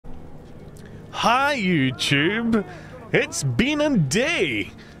Hi YouTube, it's been a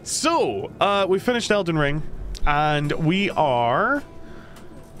day. So we finished Elden Ring and we are,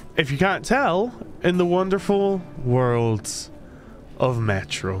 if you can't tell, in the wonderful world of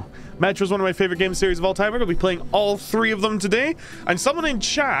Metro. Metro is one of my favorite game series of all time. We're gonna be playing all three of them today, and someone in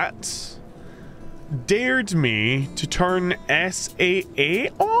chat dared me to turn SAA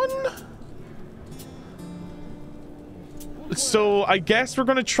on. So I guess we're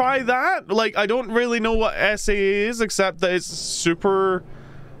gonna try that. Like, I don't really know what SAA is, except that it's super,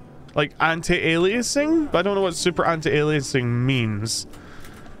 like, anti-aliasing. I don't know what super anti-aliasing means.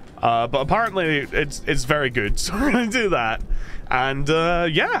 But apparently it's very good, so we're gonna do that. And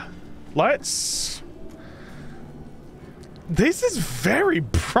yeah, let's. This is very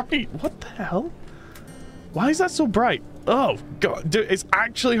bright. What the hell? Why is that so bright? Oh god, dude, it's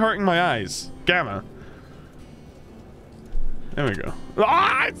actually hurting my eyes. Gamma. There we go.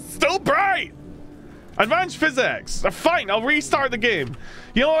 Ah, it's still bright! Advanced physics! Fine, I'll restart the game.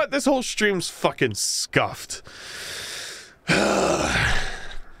 You know what? This whole stream's fucking scuffed.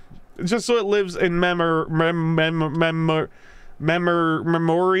 Just so it lives in memorialum.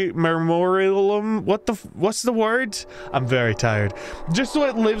 What's the word? I'm very tired. Just so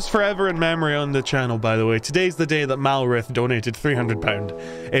it lives forever in memory on the channel, by the way. Today's the day that Malrith donated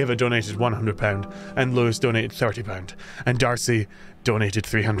 £300, Ava donated £100, and Lewis donated £30, and Darcy donated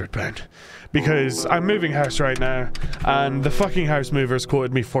 £300. Because I'm moving house right now, and the fucking house movers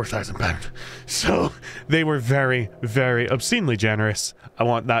quoted me £4,000. So they were very, very obscenely generous. I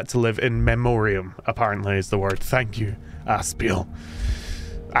want that to live in memoriam, apparently is the word. Thank you, Aspiel.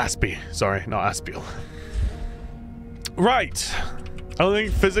 Aspie, sorry, not Aspiel. Right. I don't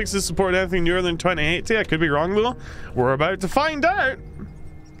think physics is supported anything newer than 2080. I could be wrong though. We're about to find out.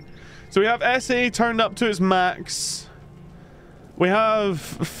 So we have SA turned up to its max. We have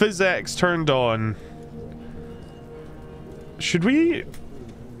physics turned on. Should we...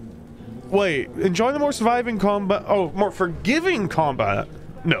 Wait, enjoy the more surviving combat... Oh, more forgiving combat?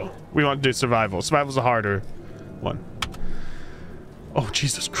 No, we want to do survival. Survival's a harder one. Oh,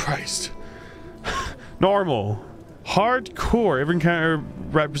 Jesus Christ. Normal. Hardcore. Every encounter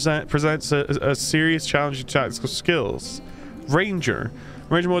presents a serious challenge to tactical skills. Ranger.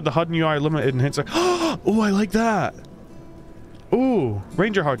 Ranger mode, the HUD and UI are limited and hits like... Oh, I like that. Ooh,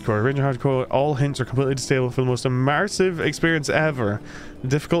 Ranger Hardcore. Ranger Hardcore, all hints are completely disable for the most immersive experience ever. The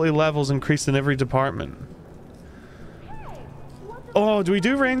difficulty levels increased in every department. Oh, do we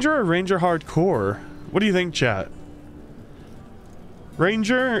do Ranger or Ranger Hardcore? What do you think, chat?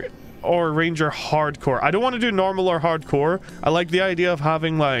 Ranger or Ranger Hardcore? I don't want to do normal or hardcore. I like the idea of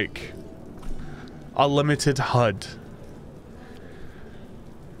having, like, a limited HUD.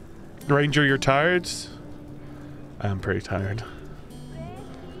 Ranger, you're tired? I'm pretty tired.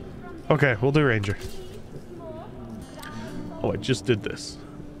 Okay, we'll do Ranger. Oh, I just did this.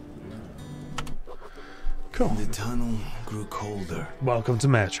 Cool. The tunnel grew colder. Welcome to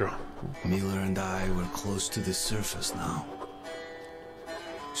Metro. Miller and I were close to the surface now.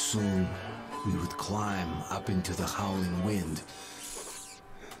 Soon, we would climb up into the howling wind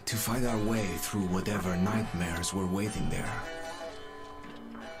to find our way through whatever nightmares were waiting there.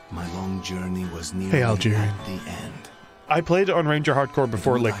 My long journey was nearly at the end. I played it on Ranger Hardcore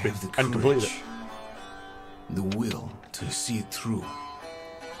before Liquid and completed it. The will to see it through.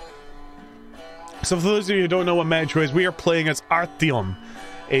 So for those of you who don't know what Metro is, we are playing as Artyom,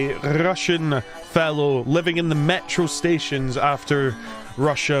 a Russian fellow living in the metro stations after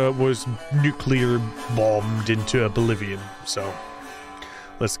Russia was nuclear bombed into oblivion. So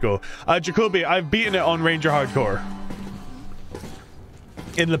let's go. Jacoby, I've beaten it on Ranger Hardcore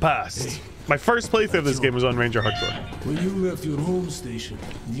in the past. My first playthrough of this game was on Ranger Hardcore. When you left your home station,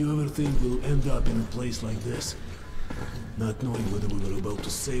 did you ever think we'll end up in a place like this? Not knowing whether we were about to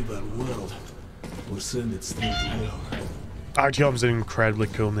save our world or send it straight to hell. Artyom's an incredibly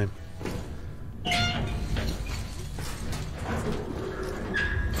cool name.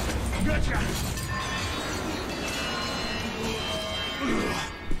 Gotcha.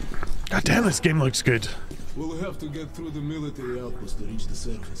 God damn, this game looks good. We'll have to get through the military outpost to reach the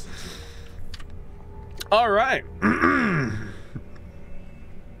surface. All right.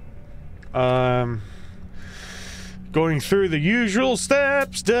 Going through the usual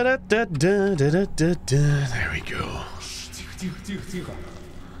steps. There we go.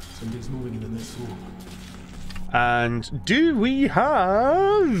 Something's moving in the next room. And do we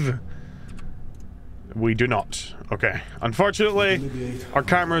have... We do not. Okay. Unfortunately, our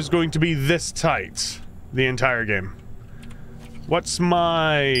camera is going to be this tight the entire game. What's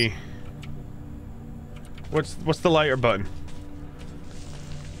my... What's the lighter button?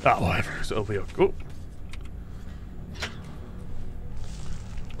 Ah, whatever. So it'll be okay. Oh.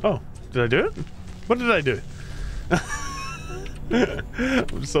 Oh, did I do it? What did I do?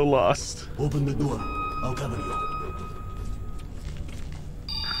 I'm so lost. Open the door. I'll cover you.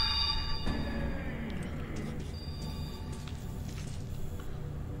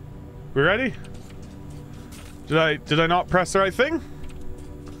 We ready? Did I not press the right thing?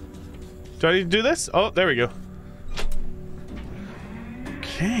 Do I need to do this? Oh, there we go.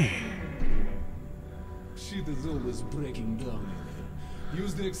 Okay. Shit is always breaking down.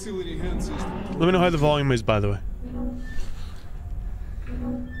 Use the auxiliary hand system. Let me know how the volume is, by the way.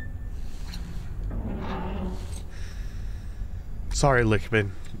 Sorry,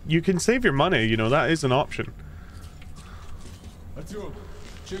 Lickman. You can save your money, you know, that is an option. Artyom,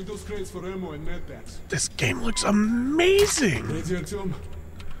 check those crates for ammo and med packs. This game looks amazing! Ready, Artyom?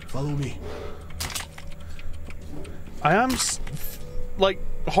 Follow me. I am... like,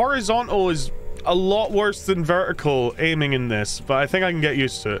 horizontal is a lot worse than vertical aiming in this, but I think I can get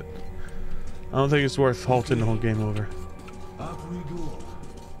used to it. I don't think it's worth halting the whole game over. Up we go.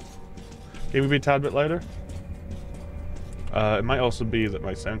 Can we be a tad bit louder? It might also be that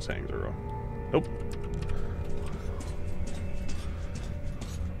my sound settings are wrong. Nope.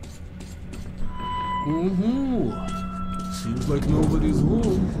 Seems like nobody's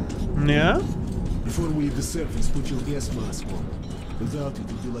home. Yeah? Before we hit the surface, put your gas mask on. Without it,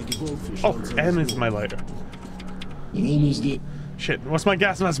 you'll be like a goldfish. Oh, outside M the is store. my lighter. We're almost there. Shit, what's my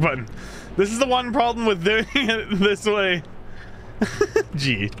gas mask button? This is the one problem with doing it this way.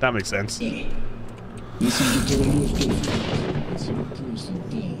 Gee, that makes sense. This is the door of death. It's your personal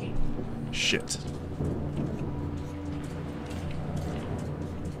door. Shit.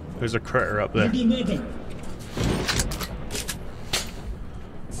 There's a critter up there.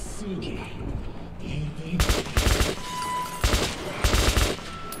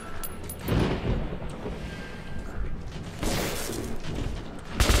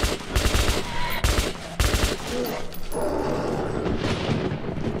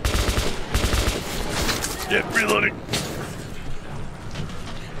 Yeah, reloading.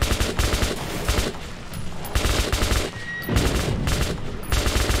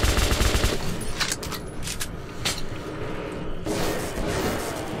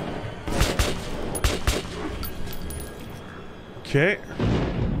 Okay.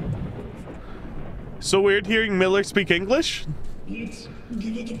 So weird hearing Miller speak English. Let's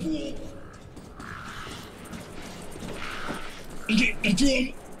give it a pull. Okay,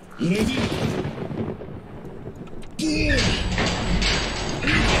 Artyom, you ready?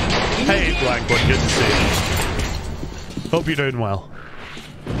 Hey, Black One, good to see you. Hope you're doing well.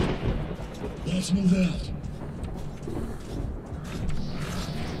 Let's move out.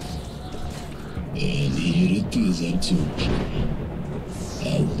 And here it is, Artyom.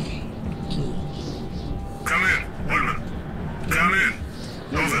 Come in, Woodman. Come in.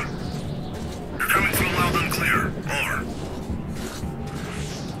 Over. You're coming through loud and clear. Over.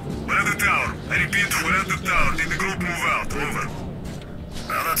 We're at the tower. I repeat, we're at the tower. Did the group move out? Over.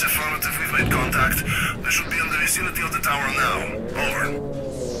 Well, that's affirmative. We've made contact. They should be in the vicinity of the tower now. Over.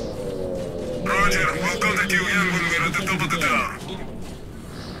 Roger. We'll contact you again when we're at the top of the tower.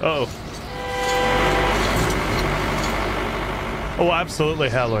 Oh. Oh, absolutely,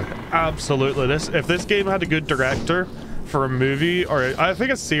 Heller. Absolutely. If this game had a good director for a movie, or I think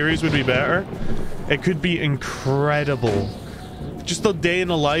a series would be better, it could be incredible. Just a day in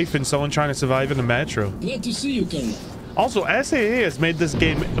the life in someone trying to survive in the metro. Glad to see you, Colonel. Also, SAA has made this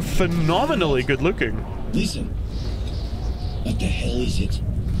game phenomenally good looking. Listen. What the hell is it?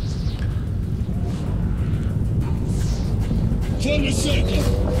 Form a circle!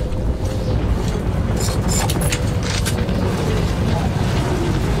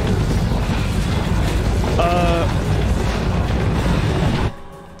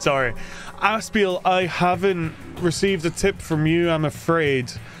 Sorry. Aspiel, I haven't received a tip from you, I'm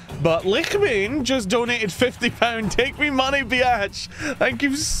afraid. But Lichbane just donated £50. Take me money, biatch. Thank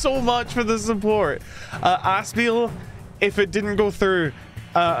you so much for the support. Aspiel, if it didn't go through,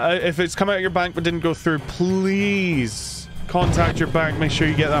 if it's come out of your bank but didn't go through, please contact your bank. Make sure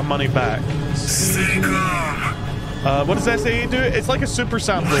you get that money back. Stay calm. What does SAE do? It's like a super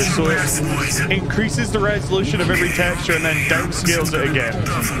sampler, so it increases the resolution of every texture and then downscales it again.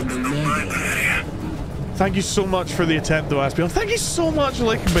 Thank you so much for the attempt, though, Aspiel. Thank you so much,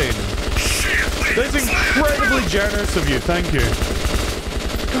 Lickbane. That's incredibly generous of you. Thank you.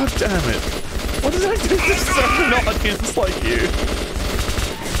 God damn it. What did I do to such an audience like you?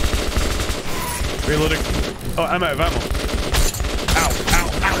 Reloading. Oh, I'm out of ammo. Ow, ow,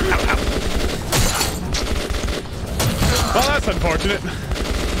 ow, ow, ow. Well, that's unfortunate.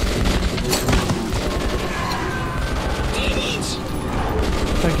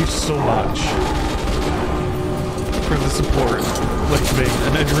 Thank you so much for the support, Lickbane,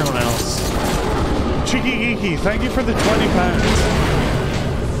 and everyone else. Cheeky Geeky, thank you for the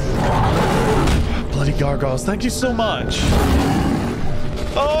 £20. Bloody gargoyles, thank you so much.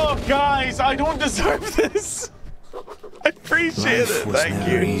 Oh, guys, I don't deserve this. I appreciate it. Thank you. Life was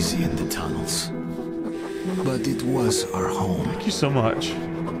never easy in the tunnels, but it was our home. Thank you so much.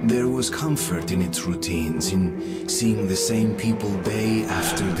 There was comfort in its routines, in seeing the same people day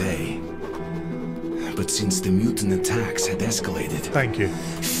after day. But since the mutant attacks had escalated, thank you,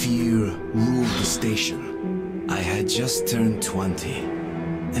 fear ruled the station. I had just turned 20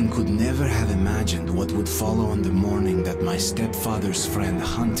 and could never have imagined what would follow on the morning that my stepfather's friend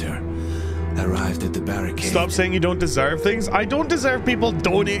Hunter arrived at the barricade. Stop saying you don't deserve things. I don't deserve people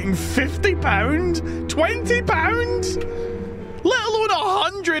donating £50, £20, let alone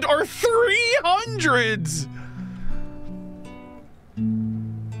 100 or 300.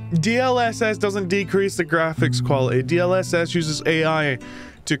 DLSS doesn't decrease the graphics quality. DLSS uses AI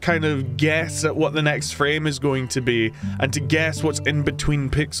to kind of guess at what the next frame is going to be and to guess what's in between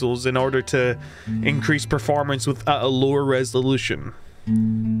pixels in order to increase performance at a lower resolution.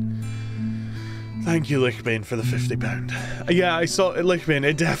 Thank you, Lickbane, for the £50. Yeah, I saw it, Lickbane.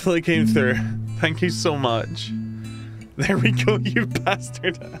 It definitely came through. Thank you so much. There we go, you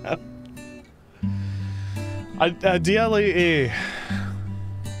bastard. DLAA.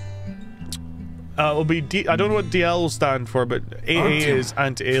 Will be I don't know what DL will stand for, but AA is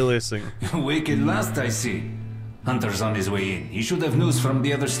anti-aliasing. Wake at last, I see. Hunter's on his way in. He should have news from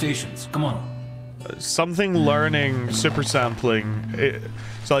the other stations. Come on. Something learning, super sampling.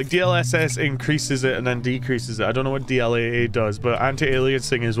 So like DLSS increases it and then decreases it. I don't know what DLAA does, but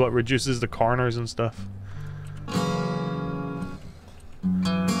anti-aliasing is what reduces the corners and stuff.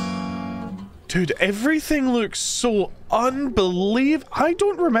 Dude, everything looks so unbelievable. I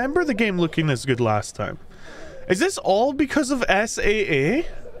don't remember the game looking this good last time. Is this all because of SAA?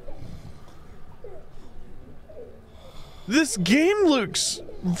 This game looks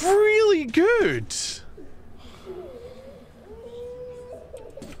really good.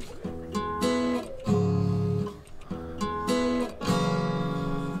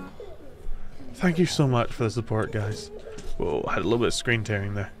 Thank you so much for the support, guys. Whoa, I had a little bit of screen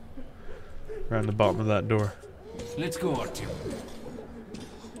tearing there. Around the bottom of that door. Let's go, Artyom.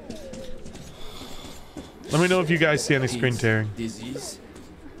 Let me know if you guys see any screen tearing. Disease?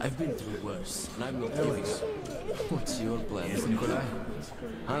 I've been through worse, and I'm not giving up. What's your plan, Nikolai?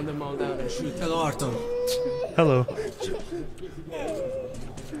 Hand them all down and shoot. Hello, Artyom. Hello.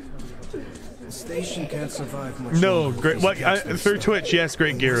 The station can't survive much. No, great. Well, through Twitch, yes,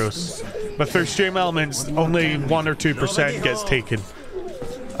 great Gyros. But through Stream Elements, only 1 or 2% gets taken.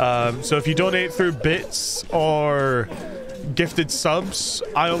 So if you donate through bits or gifted subs,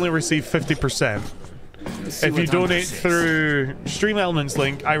 I only receive 50%. If you donate through Stream Elements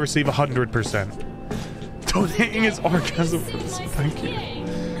link, I receive 100%. Donating is orgasm. Thank you.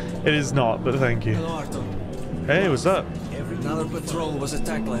 It is not, but thank you. Hello, Artyom. Hey, what's up? Another patrol was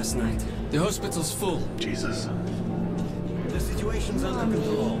attacked last night. The hospital's full. Jesus. The situation's under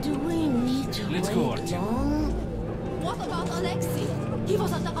control. Do we need to Let's go, Artyom. What about Alexei? He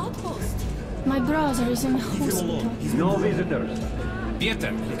was at the outpost. My brother is in the hospital. No visitors. Pieter.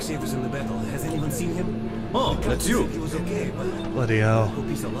 Alexei was in the battle. Has anyone seen him? Oh, that's you. He was okay, but Bloody hell. I hope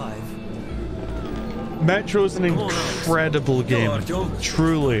he's alive. Metro is an incredible game.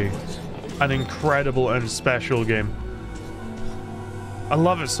 Truly an incredible and special game. I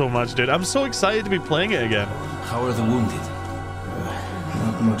love it so much, dude. I'm so excited to be playing it again. How are the wounded?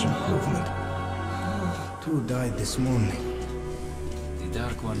 Not much improvement. 2 died this morning. The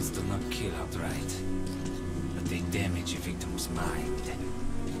Dark Ones do not kill outright, but they damage a victim's mind.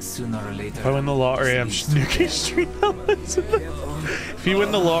 Sooner or later... If I win the lottery, I'm snooking Stream Elements. If you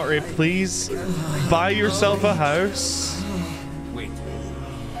win the lottery, please buy yourself a house. Wait.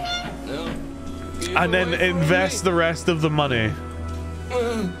 And then invest the rest of the money.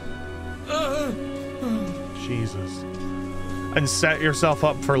 Jesus. And set yourself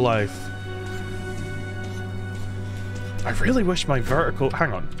up for life. I really wish my vertical...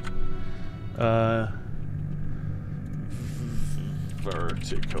 Hang on.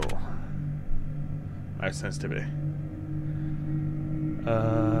 Vertical. High sensitivity.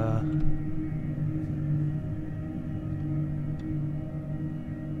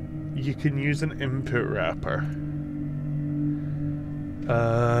 You can use an input wrapper.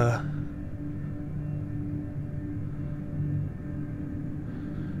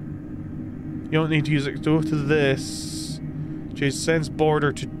 You don't need to use it. Go to this. Change sense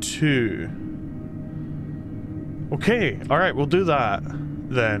border to 2. Okay, alright, we'll do that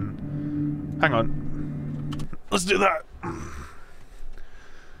then. Hang on. Let's do that.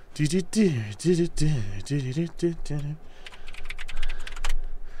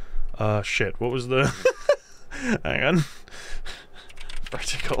 Shit, what was the... Hang on.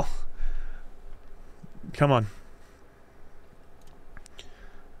 Vertical. Come on.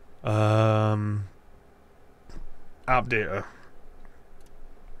 App data.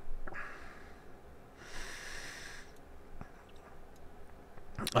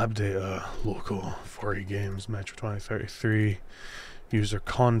 App data, local, 40 games, Metro 2033, user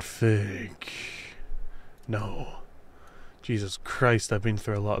config. No. Jesus Christ, I've been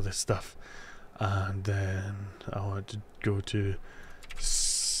through a lot of this stuff. And then I want to go to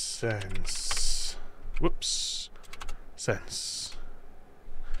sense. Whoops. Sense.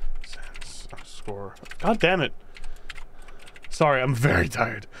 Sense. Score. God damn it. Sorry, I'm very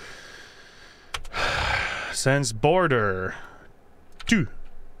tired. Sense border. 2.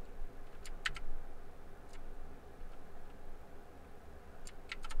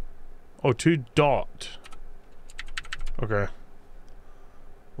 Oh, 2 dot. Okay.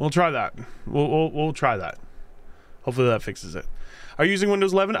 We'll try that. We'll try that. Hopefully that fixes it. Are you using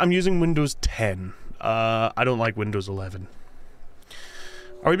Windows 11? I'm using Windows 10. I don't like Windows 11.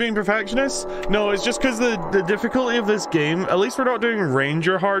 Are we being perfectionists? No, it's just because the difficulty of this game, at least we're not doing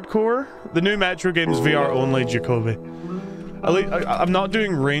Ranger hardcore. The new Metro game's VR only, Jacoby. At least, I'm not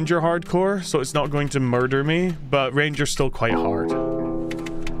doing Ranger hardcore, so it's not going to murder me, but Ranger's still quite hard.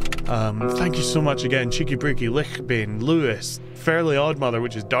 Thank you so much again, Cheeky Breaky, Lichbane, Lewis, Fairly Oddmother,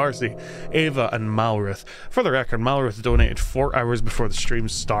 which is Darcy, Ava, and Malruth. For the record, Malruth donated 4 hours before the stream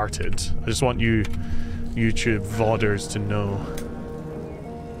started. I just want you YouTube VODers to know.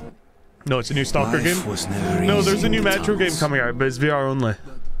 No, it's a new Stalker game? No, there's a new Metro game coming out, but it's VR only.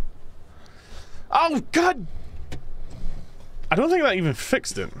 Oh, God! I don't think that even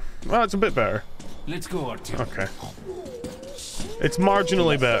fixed it. Well, it's a bit better. Let's go, Artyom. Okay. It's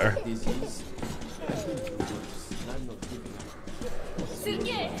marginally better.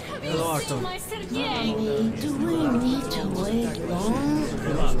 Sergey, have you seen my Sergey? Do we need to wait long?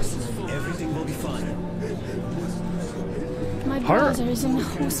 Relax. Everything will be fine. My brother is in the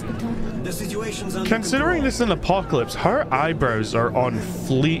hospital. The situation's under Considering this is an apocalypse, her eyebrows are on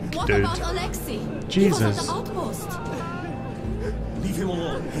fleek, What dude. about Alexei? Jesus. He was at the outpost. Leave him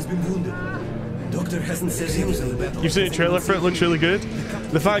alone. He's been wounded. Doctor hasn't said anything about the You've seen a trailer for it, looks really good.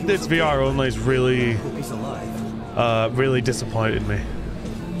 The fact that it's VR only is really, really disappointed me.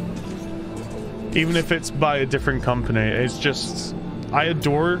 Even if it's by a different company, it's just, I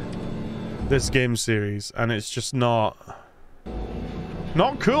adore this game series, and it's just not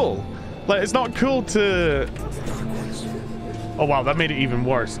cool. Like, it's not cool to... Oh wow, that made it even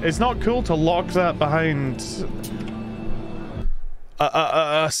worse. It's not cool to lock that behind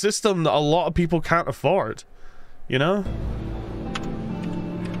a system that a lot of people can't afford, you know?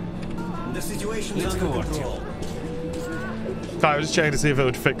 The situation's under control. I was just checking to see if it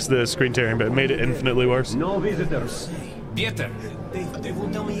would fix the screen tearing, but it made it infinitely worse. No visitors. Pieter! They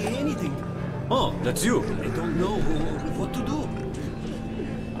won't tell me anything. Oh, that's you. I don't know what to do.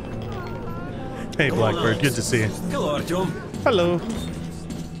 Hey Blackbird, good to see you. Hello, Artyom. Hello.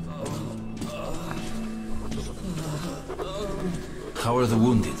 How are the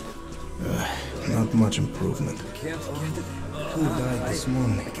wounded? Not much improvement. Who died this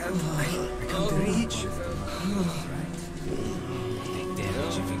morning? I can't reach. The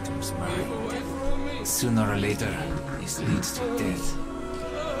damage a victim's mind. Sooner or later, this leads to death.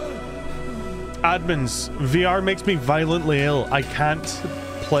 Admins, VR makes me violently ill. I can't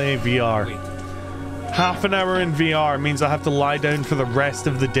play VR. Wait. Half an hour in VR means I have to lie down for the rest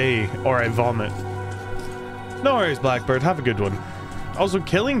of the day or I vomit. No worries, Blackbird. Have a good one. Also,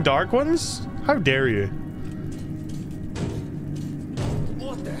 killing Dark Ones? How dare you?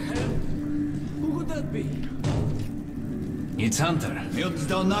 What the hell? Who could that be? It's Hunter. Mutants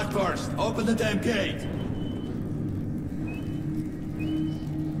don't knock first. Open the damn gate.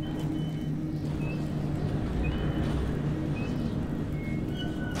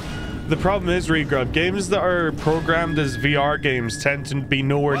 The problem is, Regrub, games that are programmed as VR games tend to be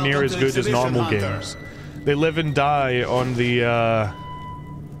nowhere near as good as normal games. They live and die on the,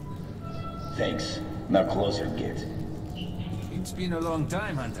 Thanks. Now closer, kid. It's been a long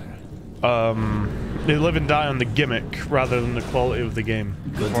time, Hunter. they live and die on the gimmick rather than the quality of the game.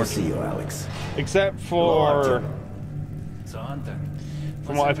 Good to see you, Alex. Except for... So, Hunter.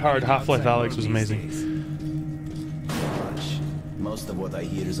 From what I've heard, Half-Life Alyx was amazing. Most of what I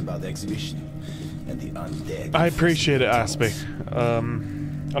hear is about the exhibition. and the undead. I appreciate it, Aspie.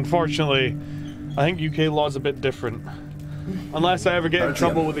 Unfortunately, I think UK law is a bit different. Unless I ever get in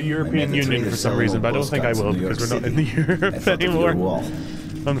trouble with the European Union for some reason, but I don't think I will because we're not in the Europe anymore.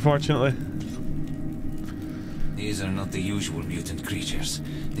 Unfortunately. These are not the usual mutant creatures.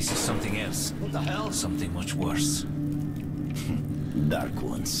 This is something else. What the hell? Something much worse. Dark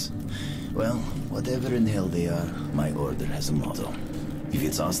ones. Well, whatever in hell they are, my order has a motto. If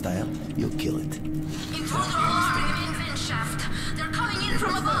it's hostile, you'll kill it. Intruder alarm in vent shaft. They're coming in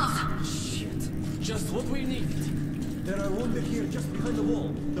from above. Shit. Just what we needed. There are wounded here just behind the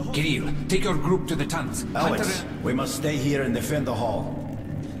wall. Kirill, take your group to the tunnels. Alex, we must stay here and defend the hall.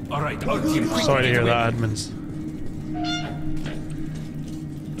 All right, Artyom. Sorry to hear that, admins.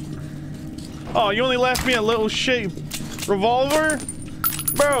 Oh, you only left me a little shit revolver?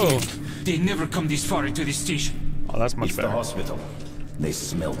 Bro! They never come this far into the station. Oh, that's much It's better. the hospital. They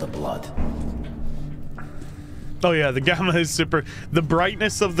smell the blood. Oh yeah, the gamma is super... The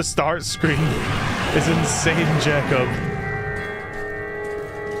brightness of the start screen is insane, Jacob.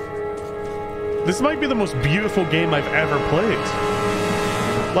 This might be the most beautiful game I've ever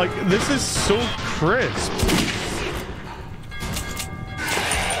played. Like, this is so crisp.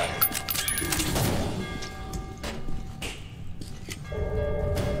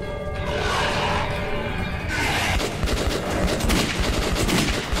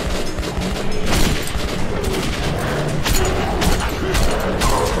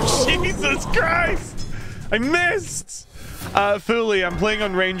 Jesus Christ! I missed! Fully, I'm playing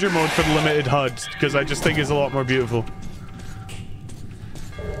on Ranger mode for the limited HUD because I just think it's a lot more beautiful.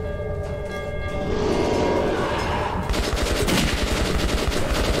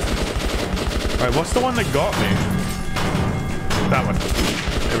 Alright, what's the one that got me? That one.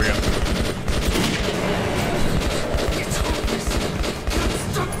 There we go. It's hopeless.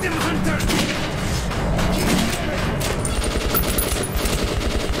 Stop them, Hunter!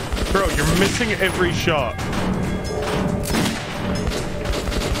 Bro, you're missing every shot.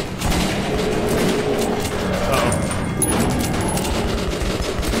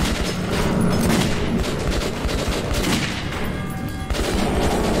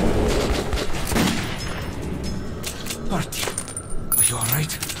 Are you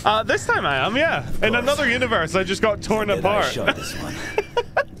alright? This time I am, yeah. In another universe, I just got torn apart. I shot this one.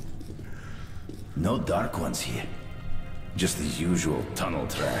 No dark ones here. Just the usual tunnel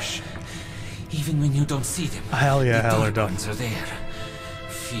trash. Even when you don't see them, Hell yeah, the hell dark done. ones are there.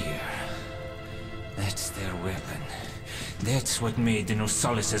 Fear. That's their weapon. That's what made the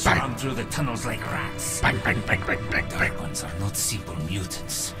Nosalises run through the tunnels like rats. Bang, bang, bang, bang, bang, Dark bang. ones are not simple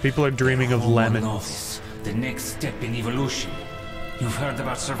mutants. People are dreaming of Homo lemons. novus, the next step in evolution. You've heard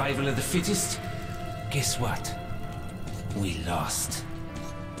about survival of the fittest? Guess what? We lost.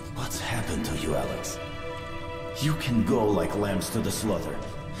 What's happened to you, Alex? You can go like lambs to the slaughter.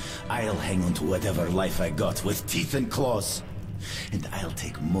 I'll hang on to whatever life I got with teeth and claws. And I'll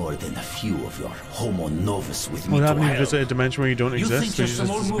take more than a few of your Homo novus with me What to happened if you hell. visit a dimension where you don't You exist? think So you're you some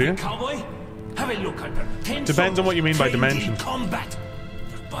just old disappear? movie cowboy? Have a look at them. 10 Depends on what you mean by soldiers dimension. trained in combat.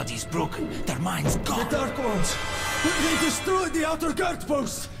 Their bodies broken, their minds gone. The Dark Ones! They destroyed the outer guard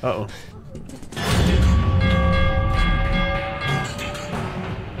post! Uh-oh.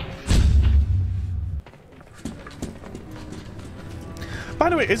 By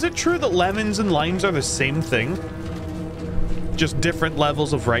the way, is it true that lemons and limes are the same thing? Just different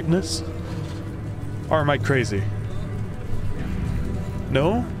levels of ripeness? Or am I crazy?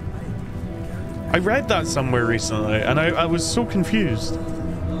 No? I read that somewhere recently, and I was so confused.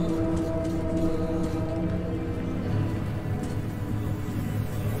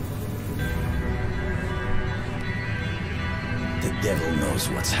 The devil knows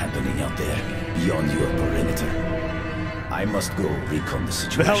what's happening out there, beyond your perimeter. I must go recon the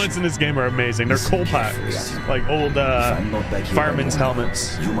situation. The helmets in this game are amazing. They're Listen coal carefully, packs. Artyom. Like old If I'm not back here firemen's by morning,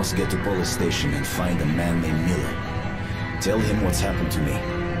 helmets. You must get to police station and find a man named Miller. Tell him what's happened to me.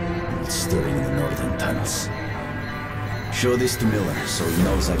 What's stirring in the northern tunnels. Show this to Miller so he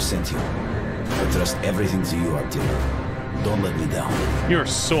knows I've sent you. I trust everything to you, Artyom. Don't let me down. You're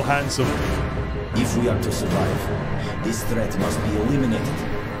so handsome. If we are to survive, this threat must be eliminated,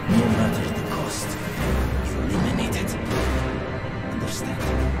 no matter the cost. Eliminated. Understand?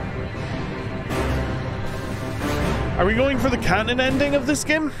 Are we going for the canon ending of this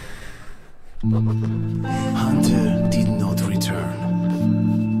game? Hunter did not return.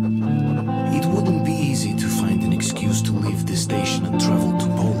 It wouldn't be easy to find an excuse to leave the station and travel to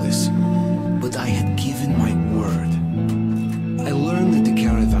Polis, but I had given my word. I learned that the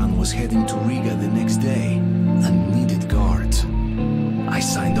caravan was heading to Riga the next day and needed guards. I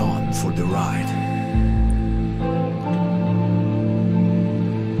signed on for the ride.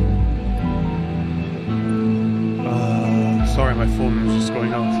 Sorry, my phone was just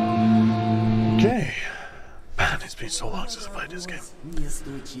going off. Okay. Man, it's been so long since I played this game.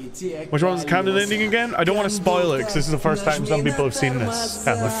 Which one's the canon ending again? I don't want to spoil it because this is the first time some people have seen this.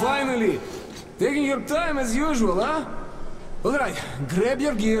 Finally! Taking your time as usual, huh? Alright, grab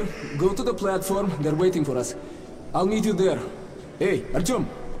your gear, go to the platform, they're waiting for us. I'll meet you there. Hey, Artyom,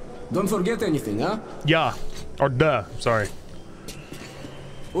 don't forget anything, huh? Yeah. Or duh, sorry.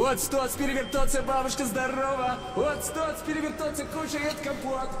 Вот стоц перевертоться, бабушка здорова. Вот стоц перевертоться, кушает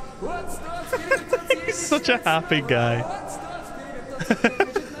компот. Вот стоц перевертоться. He's such a happy guy.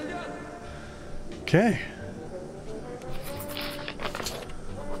 Okay.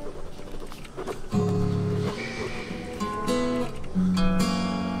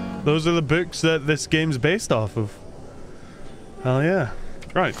 Those are the books that this game's based off of. Hell yeah.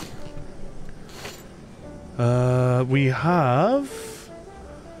 Right. We have...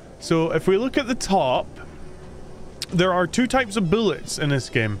 So if we look at the top, there are two types of bullets in this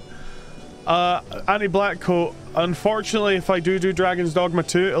game. Anti-black coat. Unfortunately, if I do Dragon's Dogma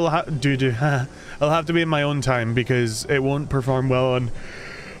 2, it'll have to be in my own time because it won't perform well on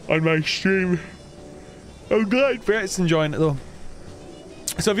my stream. I'm glad Brett's enjoying it though.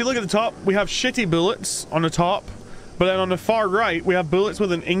 So if you look at the top, we have shitty bullets on the top, but then on the far right, we have bullets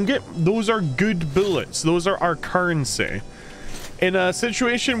with an ingot. Those are good bullets. Those are our currency. In a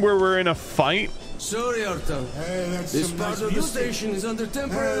situation where we're in a fight... Sorry, Artyom. This part of the station is under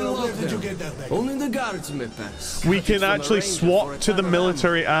temporary lockdown. Only the guards may pass. We can actually swap to the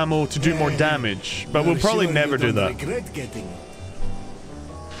military ammo to do more damage, but we'll probably never do that.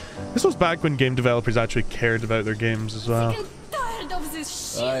 This was back when game developers actually cared about their games as well. I'm tired of this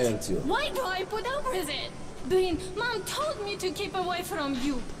shit. Why do I put up with it? Mom told me to keep away from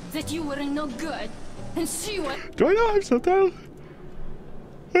you, that you were no good. And she was... Do I not have subtitles?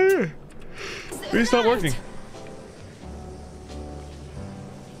 It's not working.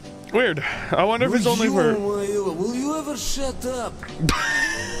 Weird. I wonder if it's only for... Will you ever shut up?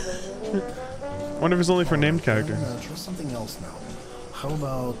 Wonder if it's only for named characters. Try something else now. How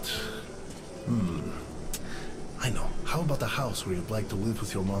about... I know. How about a house where you'd like to live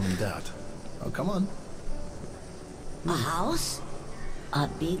with your mom and dad? Oh, come on. A house? A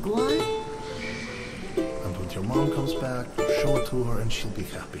big one? And when your mom comes back, show it to her and she'll be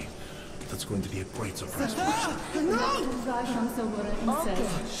happy. That's going to be a great surprise for her.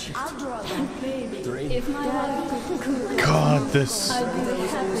 I'll draw that. God, this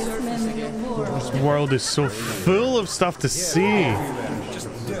world is so full of stuff to see.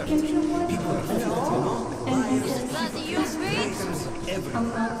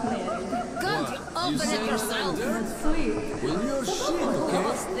 Open it yourself. Will your shit, okay?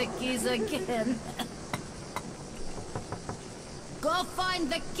 Lost the keys again. Go find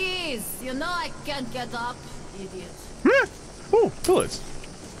the keys. You know I can't get up, idiot. Oh, bullets.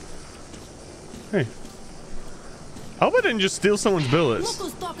 Hey. I hope I didn't just steal someone's bullets.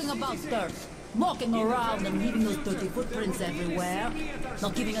 Look who's talking about dirt. Walking around and leaving those dirty footprints everywhere.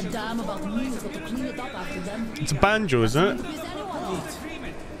 Not giving a damn about me who's got to clean it up after them. It's a banjo, isn't it? Didn't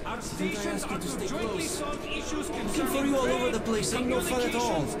I ask you to stay close? Looking for you all over the place ain't no fun at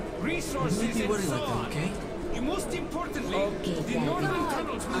all. Don't be worried like that, okay? Most importantly, Okay,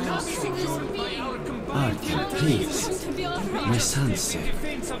 Artyom, please. My son's sick.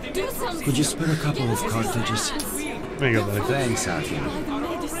 Could you spare a couple of cartridges? There you go, buddy. Thanks, Artyom.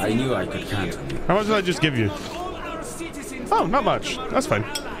 I knew I could count on you. How much did I just give you? Oh, not much. That's fine.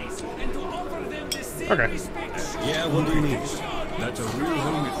 Okay. Yeah, what do you need? that's a real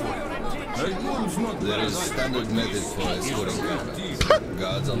helmet for you. There is standard method for escorting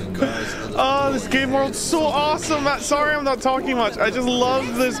guards on the cars. Oh, this game world's so awesome. Sorry I'm not talking much. I just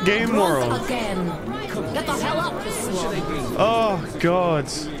love this game world. Again. Get the hell up this one. Oh, God.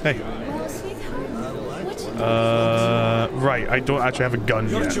 Hey. Right. I don't actually have a gun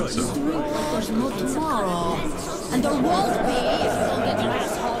yet. So. There's no tomorrow. And there won't be if you don't get your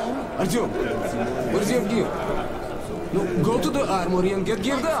ass home. Artyom, where's your gear? No, go to the armory and get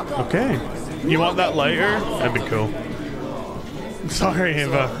geared up. Okay. You want that lighter? That'd be cool. Sorry,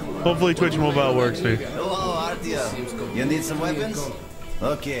 Ava. Hopefully Twitch Mobile works for you. Hello, Artyom. You need some weapons?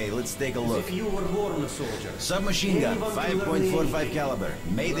 Okay, let's take a look. Submachine gun, 5.45 caliber,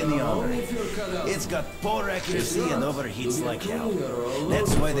 made in the armory. It's got poor accuracy and overheats like hell.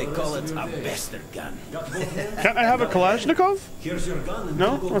 That's why they call it a bastard gun. Can't I have a Kalashnikov?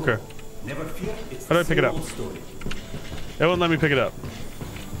 No? Okay. How do I pick it up? It won't let me pick it up.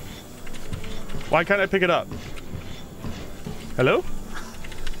 Why can't I pick it up? Hello?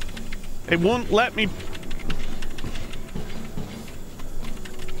 It won't let me...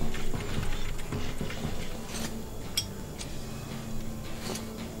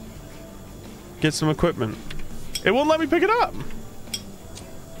 get some equipment. It won't let me pick it up.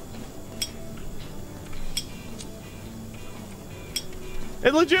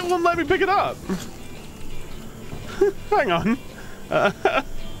 It legit won't let me pick it up. Hang on.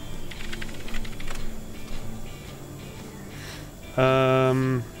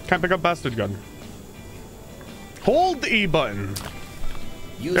 Can't pick up bastard gun. Hold the E button.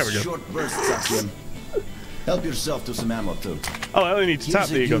 Use there we go. Short bursts, Artyom. Help yourself to some ammo too. Oh, I only need to tap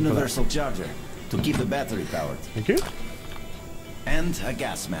the E gun for that. Universal charger to keep the battery powered. Thank you. And a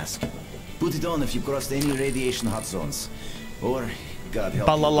gas mask. Put it on if you crossed any radiation hot zones, or God help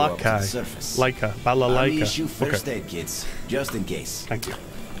you go up to the surface. Laika. Balalaika. I'll issue first aid kits, just in case. Thank you.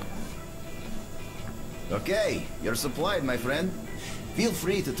 Okay, you're supplied, my friend. Feel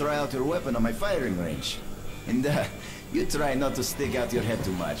free to try out your weapon on my firing range. And you try not to stick out your head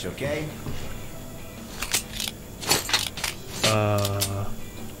too much, okay?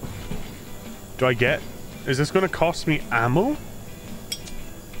 Do I get... Is this going to cost me ammo?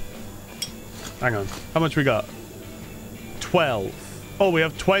 Hang on. How much we got? 12. Oh, we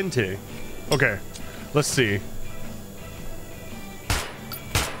have 20. Okay. Let's see.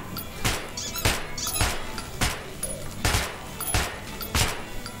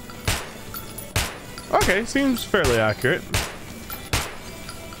 Okay, seems fairly accurate.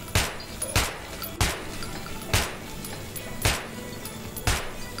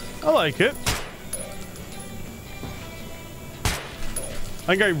 I like it.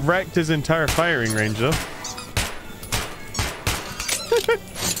 I think I wrecked his entire firing range, though.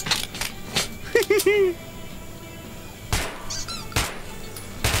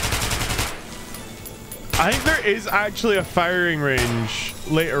 I think there is actually a firing range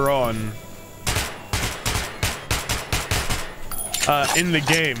later on in the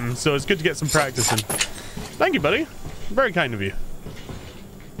game, so it's good to get some practice in. Thank you, buddy. Very kind of you.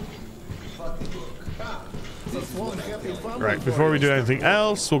 Right, before we do anything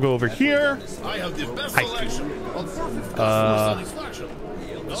else, we'll go over here. I have the best selection of perfect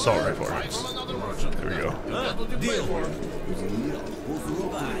sorry for it. There we go.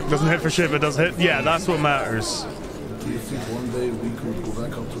 Doesn't hit for shit, but does hit. Yeah, that's what matters. Do you think one day we could go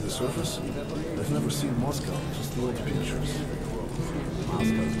back up to the surface? I've never seen Moscow, just the old pictures.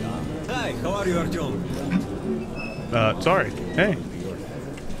 Hi, how are you, Artyom? Sorry. Hey.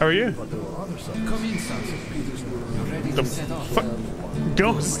 How are you? Come in, son. You're ready The to set off.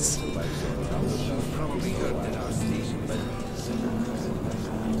 ghosts. Probably heard that our station.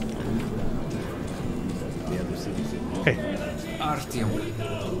 Hey. Artyom,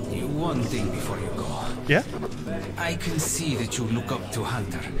 one thing before you go. Yeah? I can see that you look up to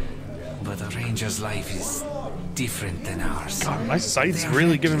Hunter, but a ranger's life is different than ours. God, my sight's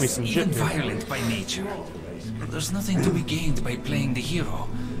really giving me some shit even here. violent by nature. There's nothing to be gained by playing the hero,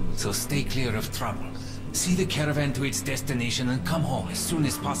 so stay clear of trouble. See the caravan to its destination and come home as soon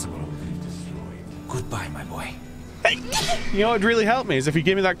as possible. Goodbye, my boy. Hey, you know what would really help me is if you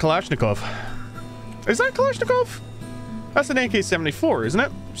gave me that Kalashnikov. Is that Kalashnikov? That's an AK-74, isn't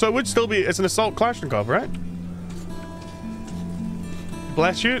it? So it would still be, it's an assault Kalashnikov, right?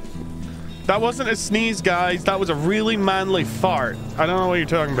 Bless you. That wasn't a sneeze, guys. That was a really manly fart. I don't know what you're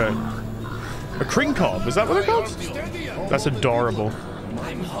talking about. A Krinkov, is that what they're called? That's adorable.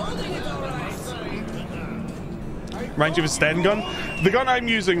 Reminds you of a Sten gun? The gun I'm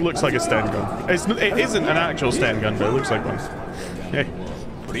using looks like a Sten gun. It isn't an actual Sten gun, but it looks like one. Hey.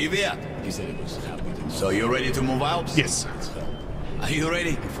 Привет. So you're ready to move out? Yes. Are you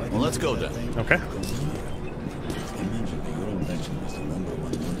ready? Well, let's go then. Okay.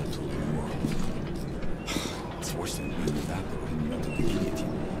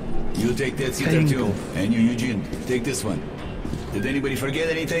 You take that seat too, and you, Eugene, take this one. Did anybody forget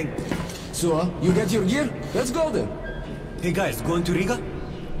anything? So, you got your gear? Let's go then. Hey guys, going to Riga?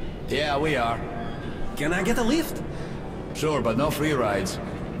 Yeah, we are. Can I get a lift? Sure, but no free rides.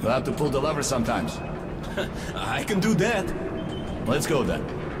 You'll have to pull the lever sometimes. I can do that. Let's go then.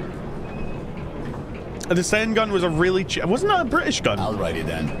 The Sten gun was a really cheap... Wasn't that a British gun? I'll ride it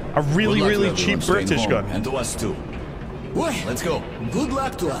then. A really, Good luck to really everyone cheap staying British home, gun. And to us too. Boy, Let's go. good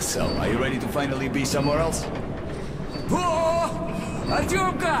luck to us. So, are you ready to finally be somewhere else? Oh!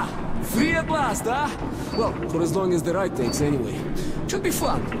 Artyomka! Free at last, huh? Well, for as long as the ride takes anyway. Should be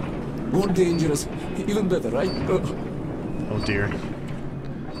fun. More dangerous. Even better, right? Oh dear.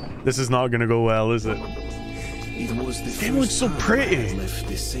 This is not gonna go well, is it? It was the It looks so pretty. I left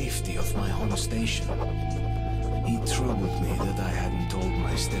the safety of my home station. It troubled me that I hadn't told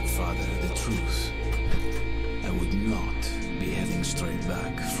my stepfather the truth. I would not be heading straight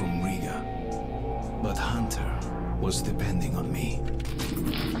back from Riga. But Hunter was depending on me.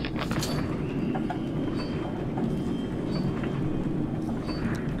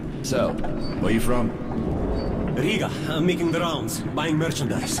 So, where you from? Riga. I'm making the rounds, buying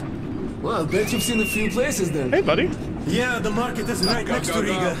merchandise. Well, bet you've seen a few places then. Hey, buddy. Yeah, the market is right next to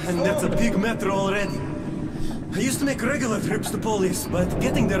Riga, and that's a big metro already. I used to make regular trips to Polis, but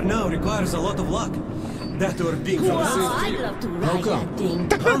getting there now requires a lot of luck. That or being from the city. I'd love to ride that thing.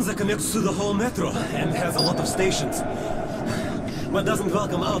 Hansa connects to the whole metro and has a lot of stations, but doesn't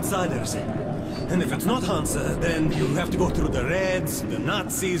welcome outsiders. And if it's not Hansa, then you have to go through the Reds, the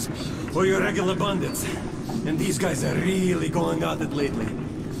Nazis, or your regular bandits. And these guys are really going at it lately.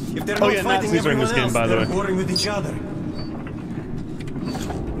 If they're not fighting Nazis are in this game, everyone else, by the they're way. warring with each other.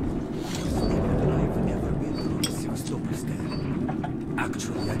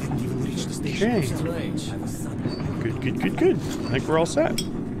 Actually, I didn't even reach the station. Okay. Strange. Good. I think we're all set. Slow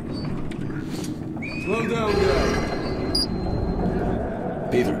down, guy.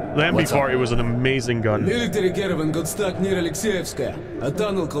 Peter, The what's MP40 up? was an amazing gun. Military caravan got stuck near Alexeyevskaya. A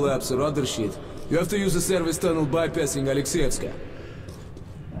tunnel collapse or other shit. You have to use a service tunnel bypassing Alexeyevskaya.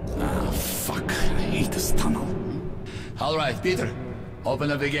 Ah, fuck. I hate this tunnel. All right, Peter. Open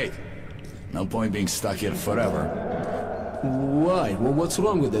up the gate. No point being stuck here forever. Why? Well, what's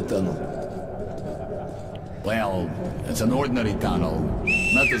wrong with that tunnel? Well, it's an ordinary tunnel.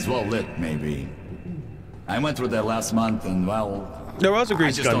 Not as well lit, maybe. I went through there last month and, well... There was a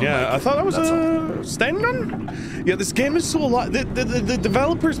grease just gun, don't yeah. like I it. thought that was That's a Sten gun? Yeah, this game is so the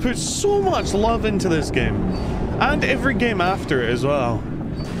developers put so much love into this game. And every game after it as well.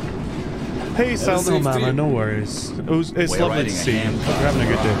 Hey, Saldo Mama, no worries. It's We're lovely to riding a see you. hand Hope you're having a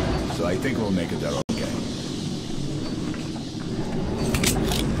good day. So I think we'll make it there okay.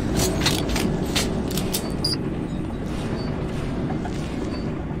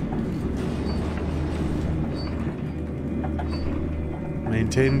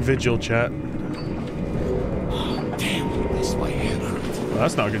 Maintain vigil, chat. Damn, this my hand hurt. Well,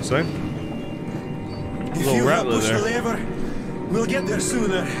 that's not a good sign. If Little you help rattler push the there. lever, we'll get there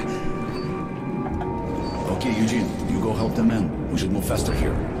sooner. Okay, Eugene, you go help the men. We should move faster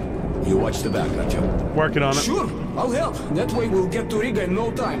here. You watch the back, Artyom. Working on it. Sure, I'll help. That way we'll get to Riga in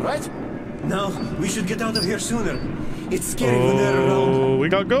no time, right? No, we should get out of here sooner. It's scary when they're around. Oh, we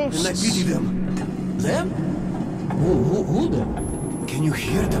got And I ghosts. pity them. Them? Who them? Can you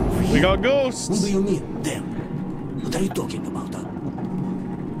hear them? We got Who do ghosts. you mean, them? What are you talking about, huh?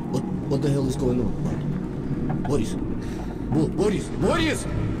 What the hell is going on? Boris? Boris!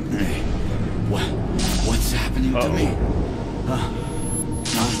 Hey, what's happening to me?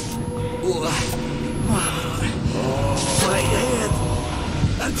 My head!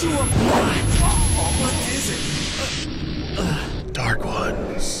 Artyom! What is it? Dark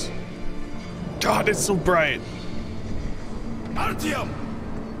ones. God, it's so bright. Artyom!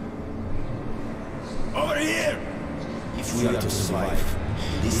 Over here! If we are to survive,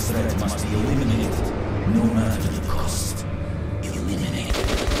 this threat must be eliminated, no matter the cost. Eliminated.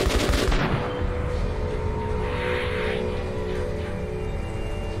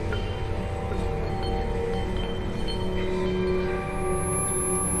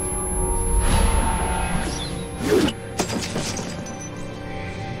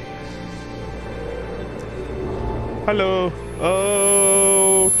 Hello.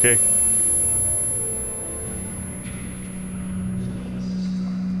 Okay.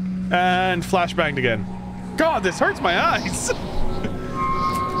 And flashbanged again. God, this hurts my eyes.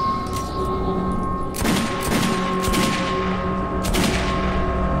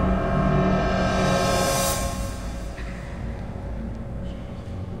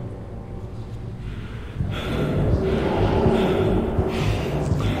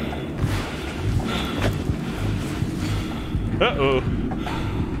 Uh-oh.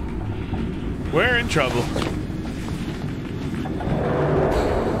 We're in trouble.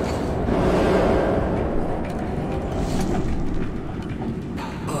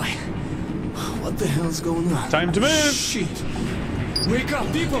 What the hell's going on? Time to move. Shit! Wake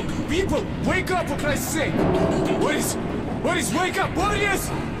up, people! People! Wake up, for Christ's sake! Boris! Boris, wake up! Boris!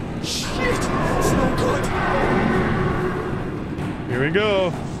 Shit! It's no good! Here we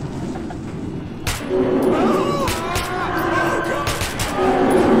go.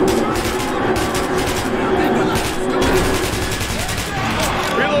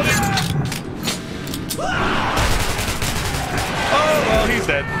 Reloading. Oh, well, he's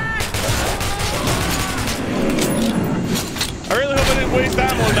dead. I really hope I didn't waste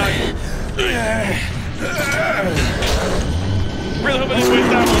ammo on that. Really hope I didn't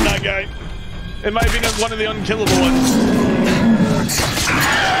waste ammo on that guy. It might have been one of the unkillable ones.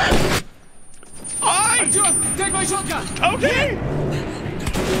 Artyom, take my shotgun! Okay!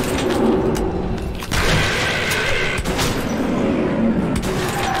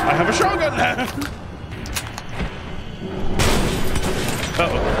 I have a shotgun now.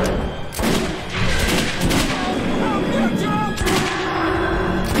 Uh-oh.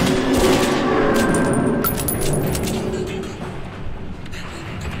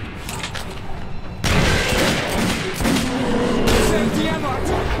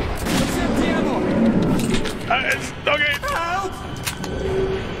 Okay. Help!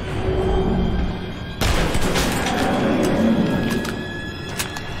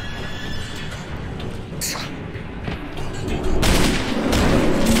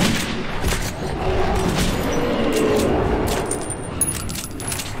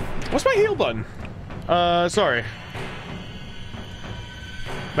 What's my heal button? Sorry.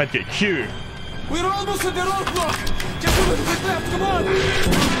 Medkit Q. We're almost at the roadblock! Just a little bit left, come on!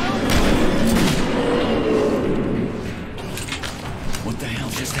 What the hell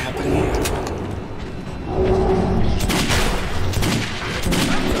just happened here?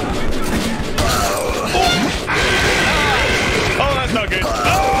 Oh, that's not good. Oh!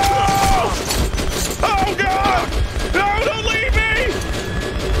 Oh, God! No, don't leave me!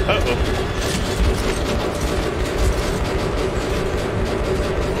 Uh-oh.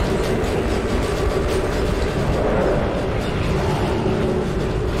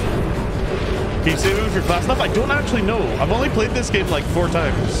 Can you save it with your class enough? I don't actually know. I've only played this game like 4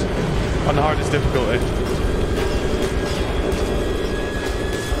 times on the hardest difficulty.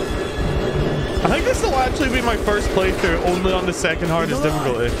 I think this will actually be my first playthrough only on the 2nd hardest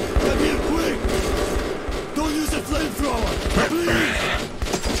difficulty. Come here quick! Don't use a flamethrower! Please!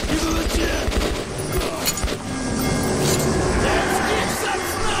 Give him a chance! Let's get some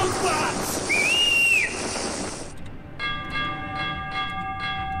snowbots!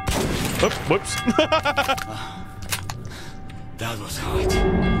 Whoops. That was hot.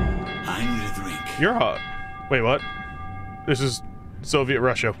 I need a drink. You're hot. Wait, what? This is Soviet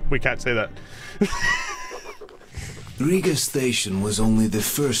Russia. We can't say that. Riga Station was only the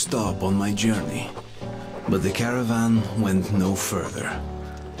first stop on my journey, but the caravan went no further.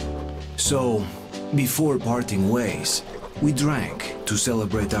 So, before parting ways, we drank to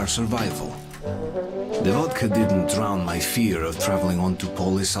celebrate our survival. The vodka didn't drown my fear of traveling on to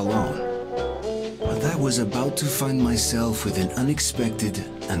Polis alone. But I was about to find myself with an unexpected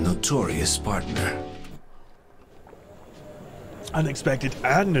and notorious partner. Unexpected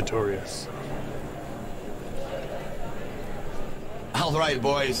and notorious. All right,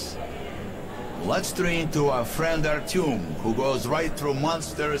 boys. Let's drink to our friend Artyom, who goes right through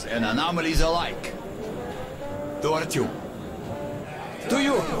monsters and anomalies alike. To Artyom. To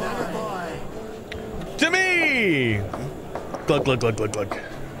you. To me! Glug, glug, glug, glug, glug.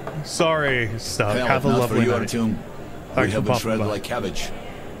 Sorry, stuff. Well, Have a not lovely for you, night. Artyom. We Thanks have for been popping shredded by. like cabbage.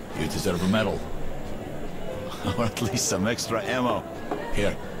 You deserve a medal. Or at least some extra ammo.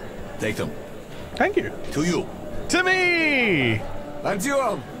 Here, take them. Thank you. To you. To me!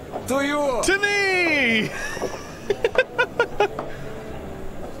 Artyom! To you! To me!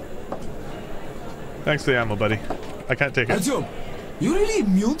 Thanks for the ammo, buddy. I can't take it. Artyom, you really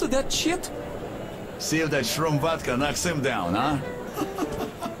immune to that shit? See if that shroom vodka knocks him down, huh?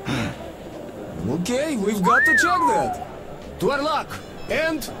 Okay, we've got to check that. To our luck.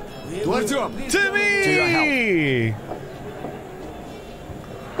 And to Artyom. To me! To your help.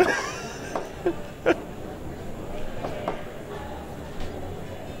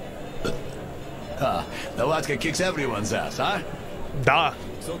 The vodka kicks everyone's ass, huh? Da.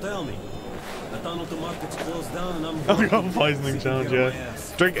 So tell me, the tunnel to market's closed down and I've got a poisoning challenge, yeah.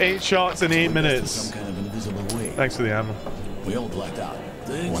 Drink 8 shots in 8 minutes. Some kind of invisible way. Thanks for the ammo. We all blacked out.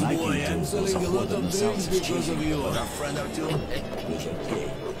 Thanks, When I boy. came I'm to, there was a selling a lot flood in the of south things because of you. But our friend Artyom was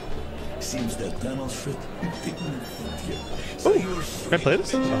okay. Seems that tunnel shit didn't fit here. So Oh, can I play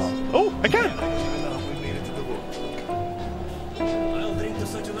this? Oh, I can! I'll drink to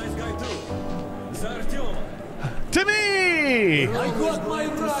such a nice guy too. It's Artyom. To me! I got my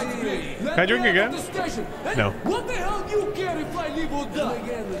right, mate. Can I drink again? No. What the hell do you care if I live or die?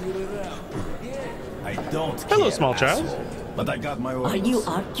 I don't Hello, care, small child. asshole. But I got my orders. Are you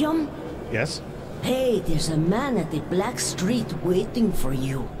Artyom? Yes. Hey, there's a man at the Black Street waiting for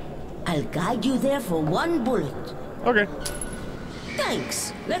you. I'll guide you there for 1 bullet. Okay.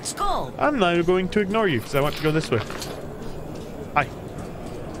 Thanks. Let's go. I'm now going to ignore you because I want to go this way. Hi.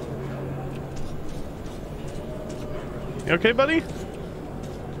 You okay, buddy?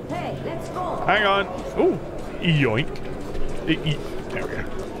 Hey, let's go. Hang on. Ooh. Yoink. There we go.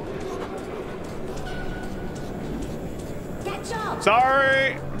 Catch up.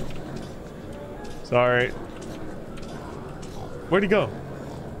 Sorry. Sorry. Where'd he go?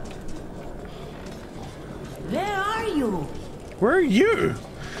 Where are you? Where are you?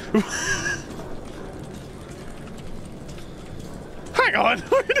 Hang on.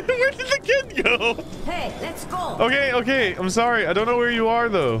 Where did the kid go? Hey, let's go. Okay, okay. I'm sorry. I don't know where you are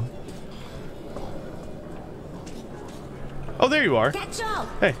though. Oh, there you are. Catch up.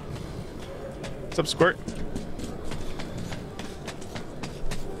 Hey. What's up, Squirt?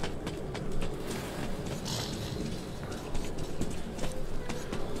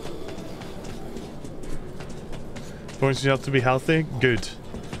 Points you out to be healthy? Good.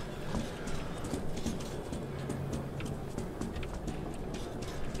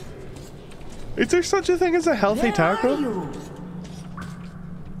 Is there such a thing as a healthy taco?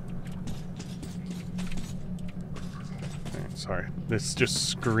 Sorry, this just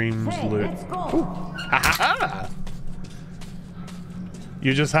screams loot. Let's go.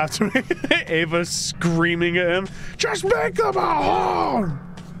 You just have to make Ava screaming at him. Just make them a home!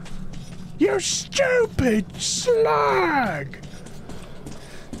 You stupid slag!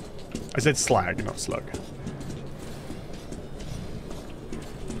 I said slag, not slug.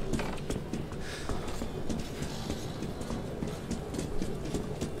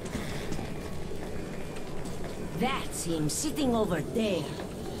 That's him sitting over there.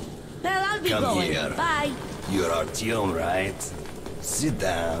 Well, I'll be Come going. here. Bye. You're Artyom, right? Sit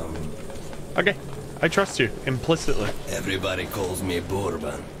down. Okay, I trust you, implicitly. Everybody calls me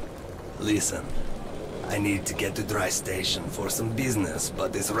Bourbon. Listen, I need to get to Dry Station for some business,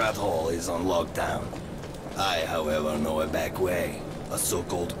 but this rat hole is on lockdown. I, however, know a back way. A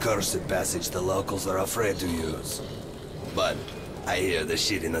so-called cursed passage the locals are afraid to use. But I hear the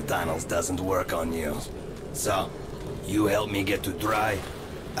shit in the tunnels doesn't work on you. So, you help me get to Dry,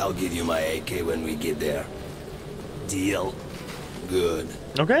 I'll give you my AK when we get there. Deal? Good.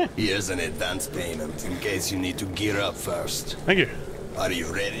 Okay. Here's an advance payment in case you need to gear up first. Thank you. Are you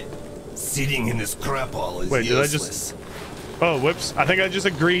ready? Sitting in this crap hole is Wait, useless. did I just... Oh, whoops. I think I just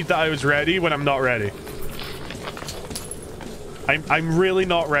agreed that I was ready when I'm not ready. I'm really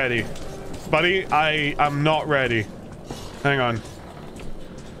not ready. Buddy, I'm not ready. Hang on.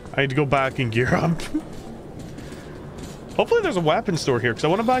 I need to go back and gear up. Hopefully there's a weapon store here, because I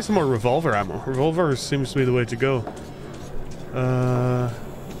want to buy some more revolver ammo. Revolver seems to be the way to go.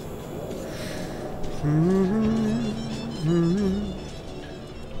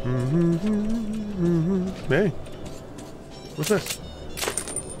 Hey. What's this?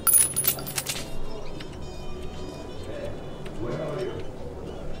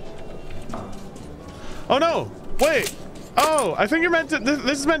 Oh no! Wait! Oh, I think you're meant to.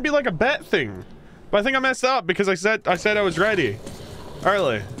 This is meant to be like a bet thing, but I think I messed up because I said I was ready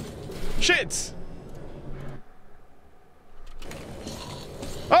early. Shit!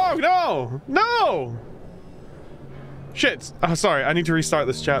 Oh no! No! Shit! Oh, sorry. I need to restart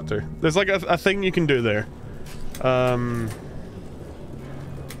this chapter. There's like a thing you can do there.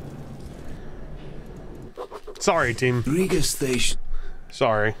 Sorry, team. Riga Station.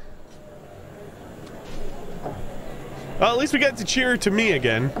 Sorry. Well, at least we get to cheer to me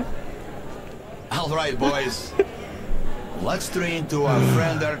again. All right, boys. Let's train to our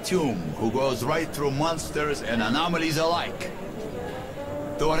friend Artyom, who goes right through monsters and anomalies alike.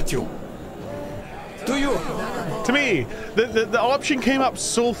 To Artyom. To you. To me. The option came up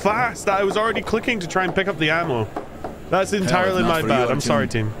so fast that I was already clicking to try and pick up the ammo. That's entirely my bad. I'm sorry,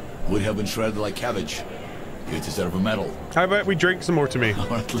 team. We have been shredded like cabbage. You deserve a medal. How about we drink some more to me?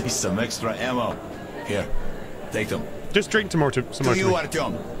 Or at least some extra ammo. Here, take them. Just drink some more to me. To you,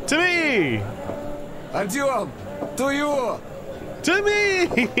 Artyom. To me! Artyom, to you! To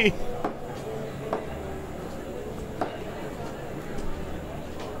me!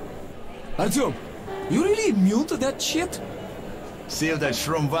 Artyom, you really immune to that shit? See if that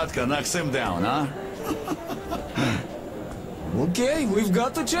shroom vodka knocks him down, huh? Okay, we've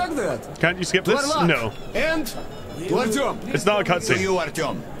got to check that. Can't you skip this? No. And to Artyom. It's not a To cutscene. you,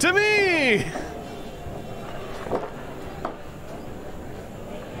 Artyom. To me!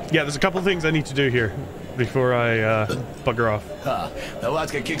 Yeah, there's a couple things I need to do here before I bugger off. The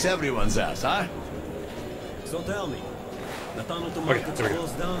vodka kicks everyone's ass, huh? So tell me, the tunnel to markets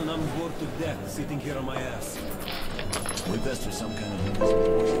closed down and I'm bored to death sitting here on my ass. We passed through some kind of invisible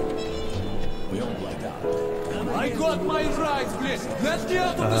wall. We all blacked out. I got my rights, please. Let me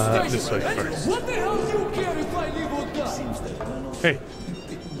out of the This station. way first. What the hell do you care if I leave or die? Hey.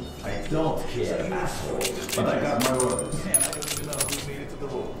 I don't care, asshole, but I got my orders.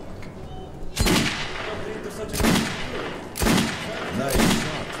 Nice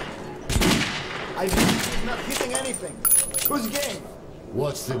shot. He's not hitting anything. Who's game?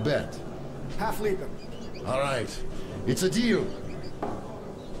 What's the bet? Half liter. All right, it's a deal.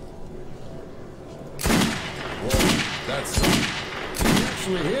 Whoa, that's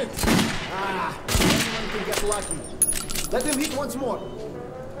actually hit. Ah, anyone can get lucky. Let him hit once more.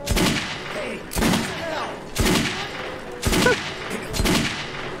 Hey, what the hell?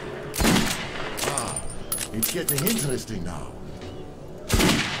 It's getting interesting now.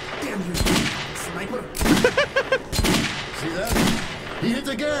 Damn you, sniper. See that? He hit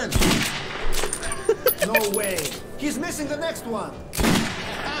again! No way. He's missing the next one.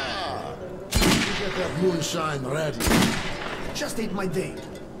 Ah! You get that moonshine ready. Just ate my day.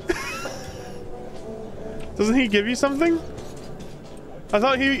 Doesn't he give you something? I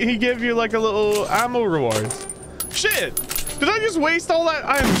thought he gave you like a little ammo reward. Shit! Did I just waste all that?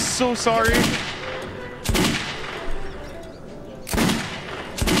 I am so sorry.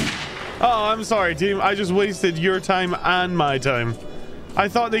 Oh, I'm sorry, team. I just wasted your time and my time. I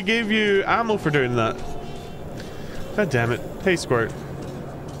thought they gave you ammo for doing that. God damn it. Hey, Squirt.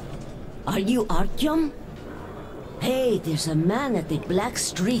 Are you Artyom? Hey, there's a man at the black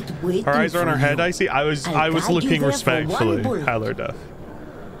street waiting. Her eyes are on her head, you. I see. I was looking respectfully. Hello, Duff.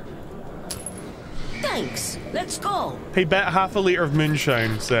 Thanks. Let's go. Hey, bet half a liter of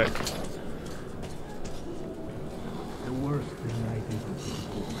moonshine, sick. The worst thing I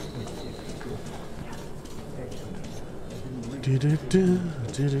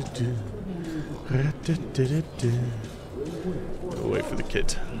did. Wait for the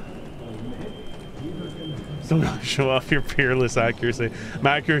kid. Don't show off your peerless accuracy.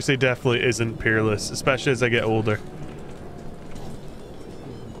 My accuracy definitely isn't peerless, especially as I get older.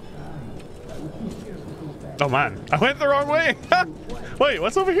 Oh man, I went the wrong way. Wait,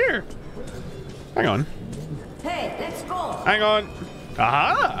 what's over here? Hang on. Hey, let's go. Hang on.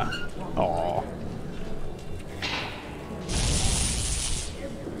 Aha. Oh.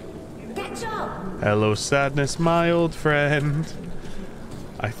 Catch up. Hello, sadness, my old friend.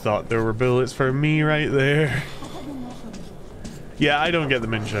 I thought there were bullets for me right there. Yeah, I don't get the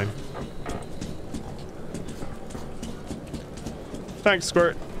moonshine. Thanks,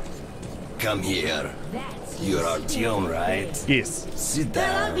 Squirt. Come here. You're Artyom, right? Yes. Sit Where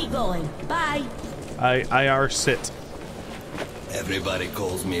are down. we going? Bye. I are sit. Everybody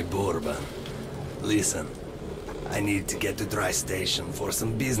calls me Bourbon. Listen, I need to get to Dry Station for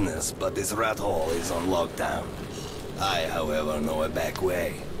some business, but this rat hole is on lockdown. I, however, know a back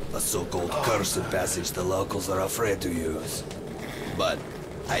way. A so-called cursed passage the locals are afraid to use. But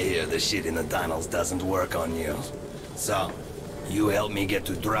I hear the shit in the tunnels doesn't work on you. So, you help me get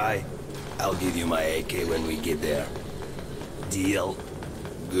to Dry, I'll give you my AK when we get there. Deal?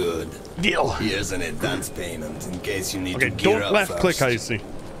 Good. Deal. Here's an advance payment in case you need Okay, to gear don't up left first. click, Icy.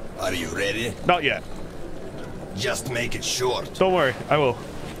 Are you ready? Not yet. Just make it short. Don't worry, I will.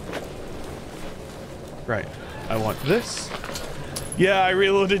 Right. I want this. Yeah, I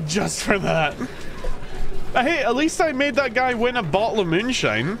reloaded just for that. Hey, at least I made that guy win a bottle of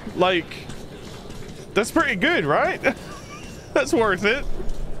moonshine. Like, that's pretty good, right? That's worth it.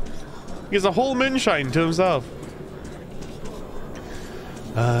 He has a whole moonshine to himself.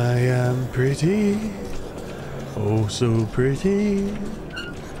 I am pretty. Oh, so pretty.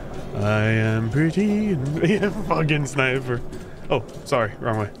 I am pretty. Yeah, fucking sniper. Oh, sorry,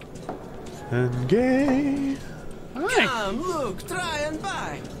 wrong way. And gay. Hi. Come, look, try and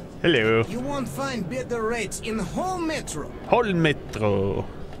buy. Hello. You won't find better rates in the whole metro. Whole metro.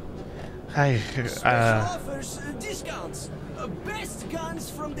 Hi. Special offers, discounts. Best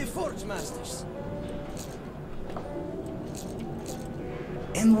guns from the Forge Masters.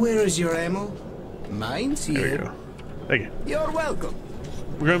 And where is your ammo? Mine's here. There we go. Thank you. You're welcome.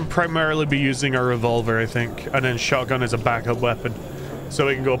 We're going to primarily be using our revolver, I think, and then shotgun as a backup weapon. So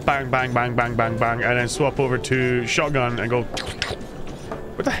we can go bang, bang, bang, bang, bang, bang, and then swap over to shotgun and go...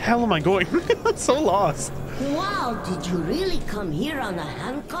 Where the hell am I going? I'm so lost. Wow, did you really come here on a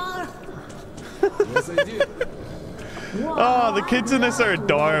handcar? Yes, I did. Oh, the kids in this are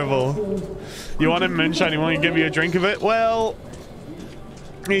adorable. You want a moonshine? You want to give you a drink of it? Well,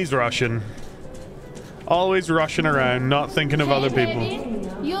 he's Russian. Always rushing around, not thinking of other people.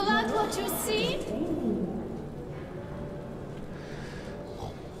 You like what you see?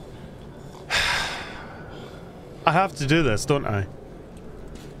 I have to do this, don't I?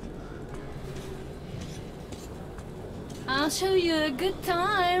 I'll show you a good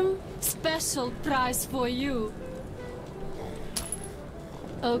time. Special price for you.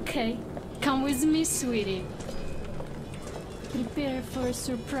 Okay, come with me, sweetie. Prepare for a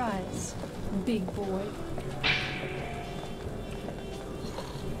surprise, big boy.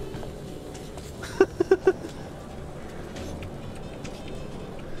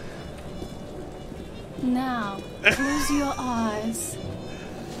 Now, close your eyes.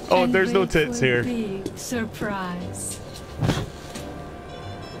 Oh, and there's no wait tits for a here. Big surprise.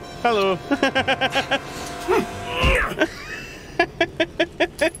 Hello.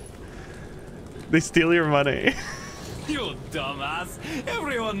 They steal your money. You dumbass.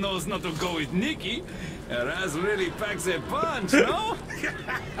 Everyone knows not to go with Nikki. Her ass really packs a punch, no?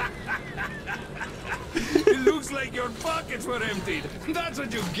 It looks like your pockets were emptied. That's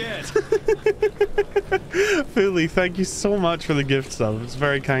what you get. Philly, thank you so much for the gift sub. It's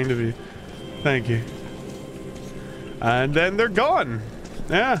very kind of you. Thank you. And then they're gone.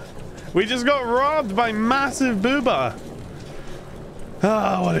 Yeah. We just got robbed by massive booba.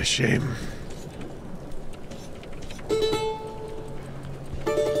 Ah, what a shame.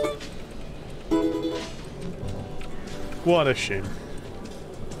 What a shame.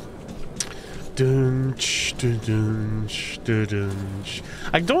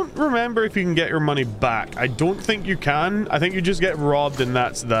 I don't remember if you can get your money back. I don't think you can. I think you just get robbed and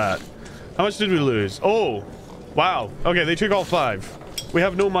that's that. How much did we lose? Oh, wow. Okay, they took all 5. We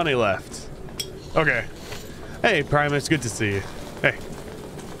have no money left. Okay. Hey, Primus, good to see you. Hey.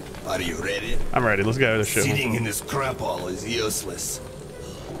 Are you ready? I'm ready. Let's get out of the shit. Sitting in this crap hole is useless.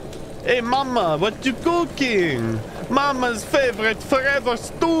 Hey, Mama, what you cooking? Mama's favorite forever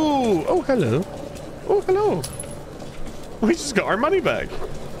stew. Oh, hello. Oh, hello. We just got our money back.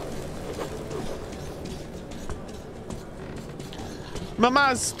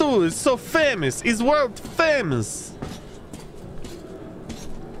 Mama's stew is so famous. Is world famous.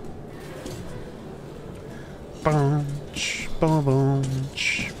 Bunch, boom, boom,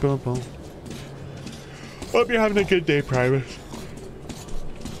 boom, boom. Hope you're having a good day, Private.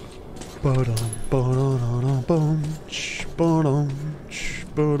 Ba-dum, ba-dum, boom, ba-dum,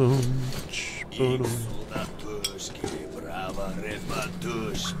 ba-dum, ba-dum.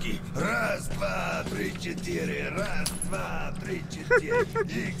 Раз, два, три, четыре. Раз, два, три, четыре.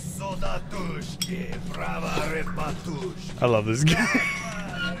 Икс солдатушки. Право репатушки. I love this guy.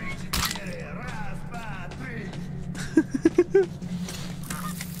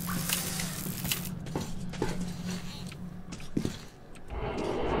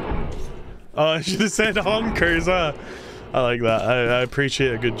 Oh, I should have said honkers, huh? I like that. I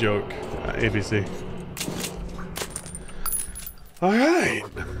appreciate a good joke. ABC. Alright.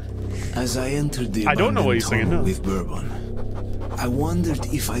 As I entered the I don't know what he's singing now. With Bourbon, I wondered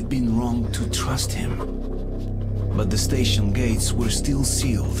if I'd been wrong to trust him. But the station gates were still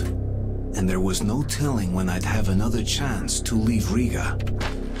sealed, and there was no telling when I'd have another chance to leave Riga.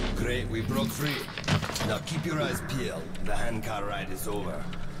 Great, we broke free. Now keep your eyes peeled. The handcar ride is over.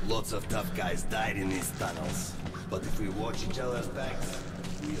 Lots of tough guys died in these tunnels. But if we watch each other's backs,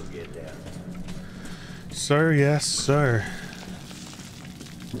 we'll get there. Sir, yes, sir.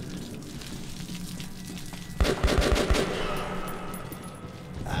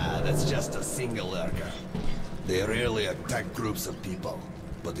 That's just a single lurker. They rarely attack groups of people.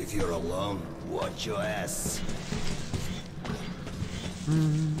 But if you're alone, watch your ass.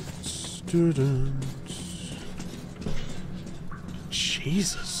 Students.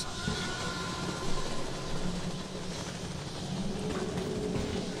 Jesus.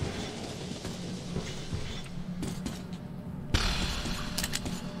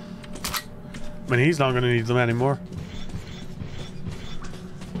 I mean, he's not going to need them anymore.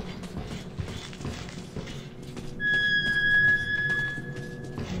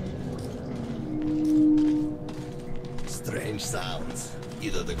 Strange sounds.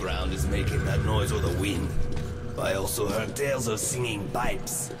 Either the ground is making that noise or the wind. I also heard tales of singing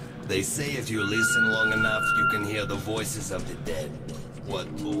pipes. They say if you listen long enough, you can hear the voices of the dead. What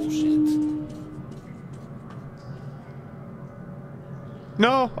bullshit.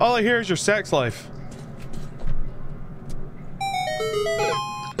 No, all I hear is your sex life.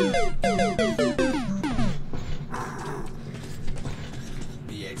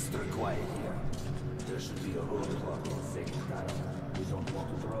 Be extra quiet here. There should be a roadblock in the second tunnel. We don't want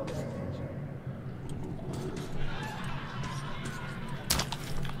to draw their attention.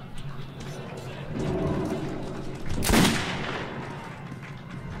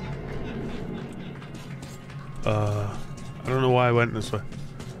 I don't know why I went this way.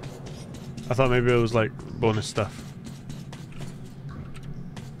 I thought maybe it was like bonus stuff.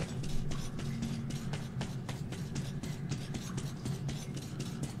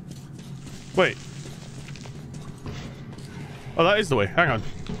 Wait. Oh, that is the way. Hang on.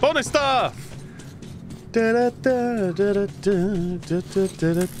 Bonus stuff! Da da da da da da da da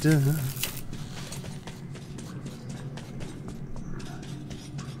da da.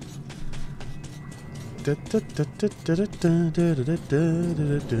 Da, da, da, da, da, da, da, da, da,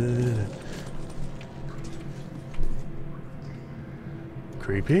 da, da.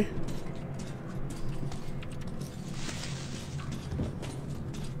 Creepy.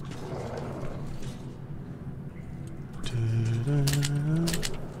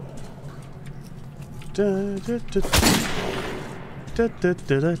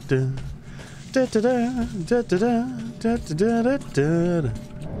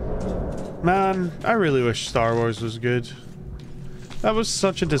 Man, I really wish Star Wars was good. That was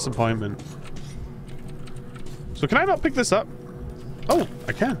such a disappointment. So can I not pick this up? Oh,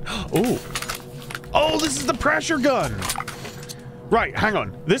 I can. Oh. Oh, this is the pressure gun. Right, hang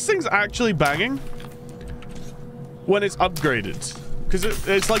on. This thing's actually banging when it's upgraded. Because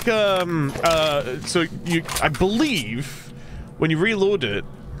it's like, so you, I believe, when you reload it,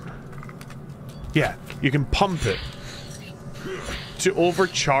 yeah, you can pump it to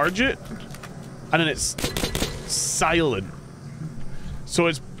overcharge it, and then it's silent. So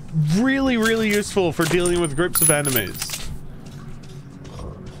it's really, really useful for dealing with groups of enemies.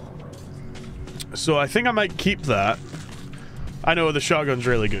 So I think I might keep that. I know the shotgun's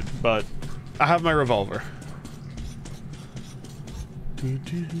really good, but I have my revolver.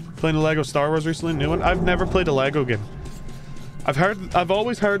 Playing a Lego Star Wars recently, new one. I've never played a Lego game. I've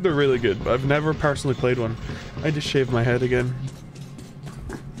always heard they're really good, but I've never personally played one. I just shaved my head again.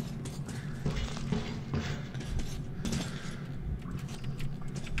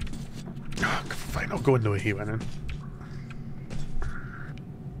 Oh, fine, I'll go into it. He went in.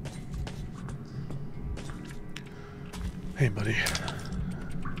 Hey, buddy.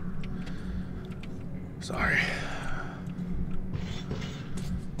 Sorry.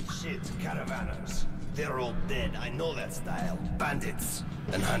 Shit, caravanners. They're all dead, I know that style. Bandits.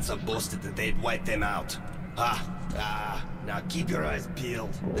 And Hansa boasted that they'd wipe them out. Now keep your eyes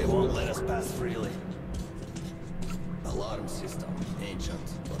peeled. They won't let us pass freely. Alarm system. Ancient,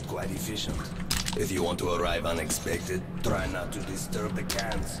 but quite efficient. If you want to arrive unexpected, try not to disturb the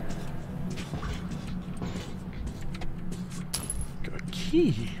cans. Got a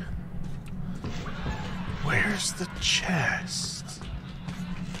key. Where's the chest?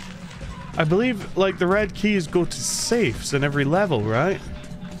 I believe, like, the red keys go to safes in every level, right?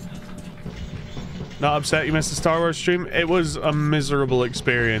 Not upset you missed the Star Wars stream? It was a miserable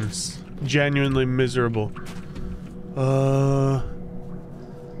experience. Genuinely miserable. I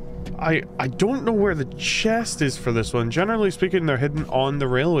don't know where the chest is for this one. Generally speaking, they're hidden on the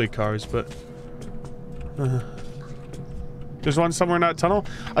railway cars, but... there's one somewhere in that tunnel.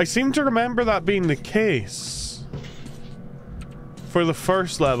 I seem to remember that being the case for the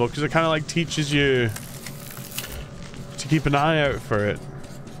first level, because it kind of like teaches you to keep an eye out for it.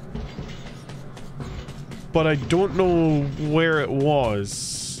 But I don't know where it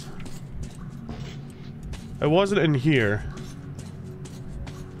was. It wasn't in here.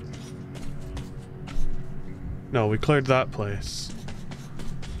 No, we cleared that place.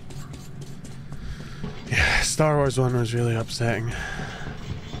 Yeah, Star Wars 1 was really upsetting.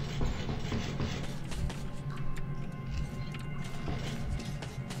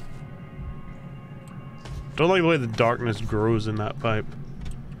 Don't like the way the darkness grows in that pipe.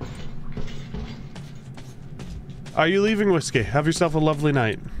 Are you leaving, Whiskey? Have yourself a lovely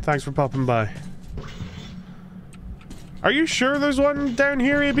night. Thanks for popping by. Are you sure there's one down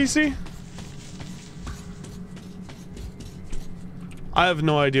here, ABC? I have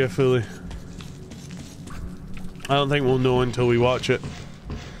no idea fully. I don't think we'll know until we watch it.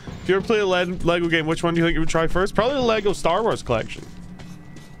 If you ever play a Lego game, which one do you think you would try first? Probably the Lego Star Wars collection.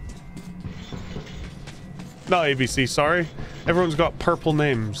 Not ABC, sorry. Everyone's got purple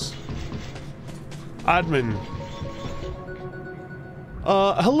names. Admin.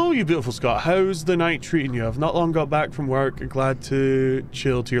 Hello, you beautiful Scott. How's the night treating you? I've not long got back from work. Glad to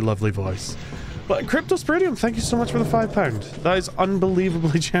chill to your lovely voice. But Cryptosporidium, thank you so much for the £5. That is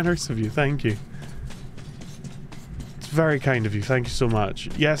unbelievably generous of you. Thank you. It's very kind of you. Thank you so much.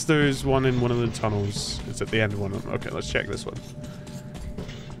 Yes, there's one in one of the tunnels. It's at the end of one of them. Okay, let's check this one.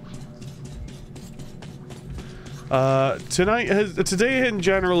 Today in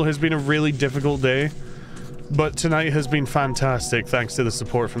general has been a really difficult day, but tonight has been fantastic thanks to the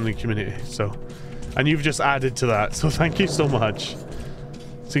support from the community. So, and you've just added to that, so thank you so much.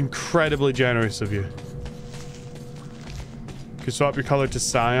 It's incredibly generous of you. Can you swap your color to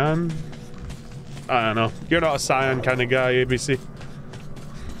cyan? I don't know. You're not a cyan kind of guy, ABC.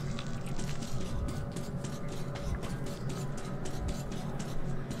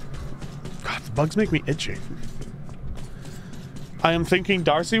 God, the bugs make me itchy. I am thinking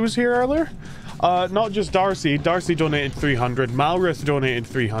Darcy was here earlier. Not just Darcy. Darcy donated 300. Malrith donated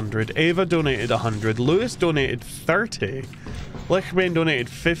 300. Ava donated 100. Lewis donated 30. Lichbane donated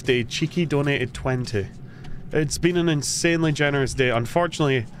 50. Cheeky donated 20. It's been an insanely generous day.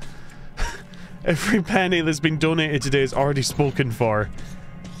 Unfortunately, every penny that's been donated today is already spoken for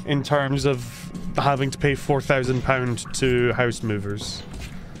in terms of having to pay £4,000 to house movers.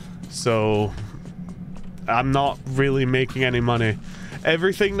 So I'm not really making any money.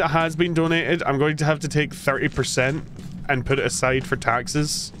 Everything that has been donated, I'm going to have to take 30% and put it aside for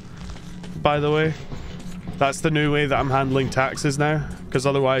taxes. By the way, that's the new way that I'm handling taxes now, because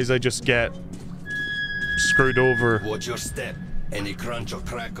otherwise I just get screwed over. Watch your step. Any crunch or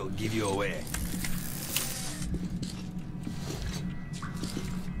crack will give you away.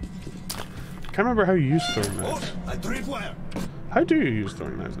 Can't remember how you use throwing knives. Oh, a tripwire. How do you use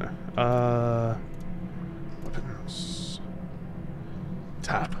throwing knives now? Weapons.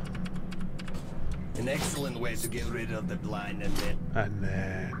 Tap. An excellent way to get rid of the blind and dead. And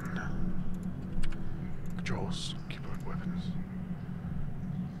then controls, keyboard, weapons.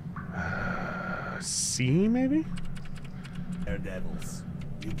 C maybe? Daredevils.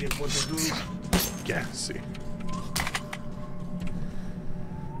 You get what to do? Yeah, C.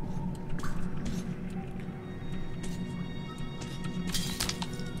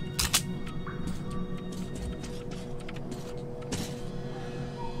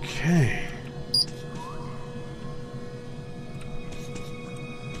 Okay.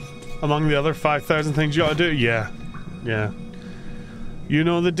 Among the other 5,000 things you gotta do? Yeah. Yeah. You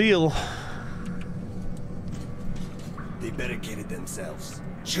know the deal. They barricaded themselves.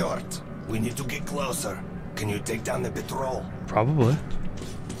 Short, we need to get closer. Can you take down the patrol? Probably.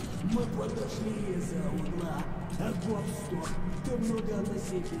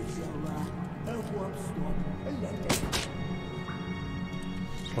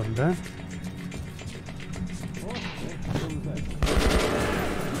 One down.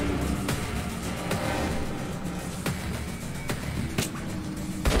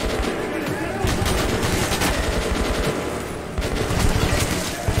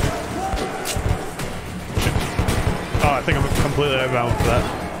 Oh, I think I'm completely out of bounds for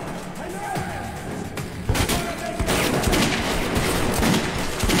that.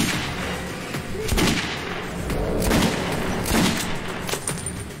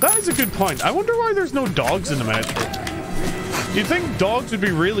 That is a good point. I wonder why there's no dogs in the metro. You'd think dogs would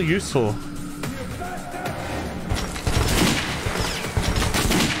be really useful.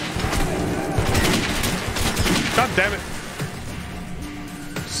 God damn it.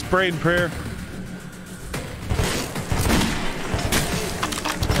 Spray and prayer.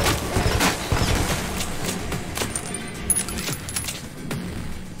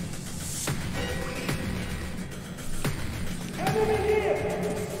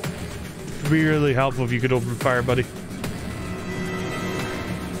 It'd be really helpful if you could open fire, buddy.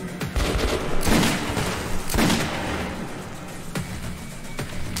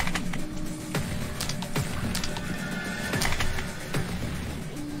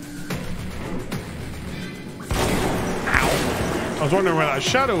 I was wondering where that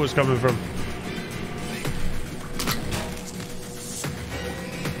shadow was coming from.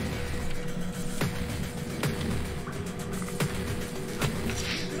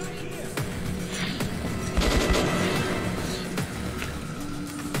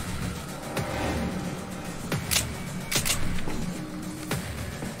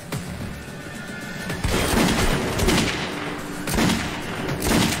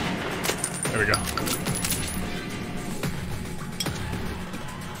 There we go.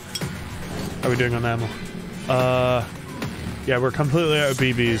 How are we doing on ammo? Yeah, we're completely out of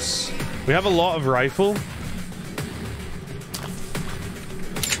BBs. We have a lot of rifle.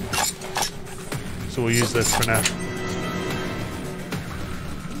 So we'll use this for now.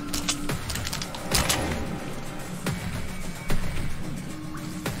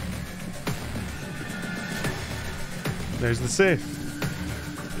 There's the safe.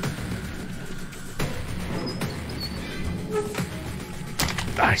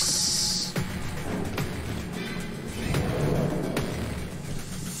 Nice.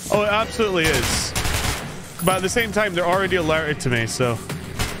 Oh, it absolutely is. But at the same time, they're already alerted to me, so.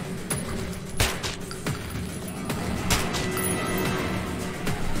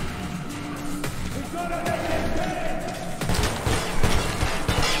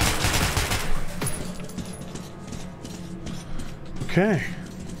 Okay.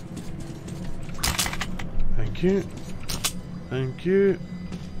 Thank you. Thank you.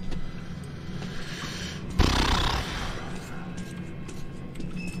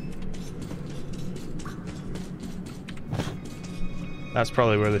 That's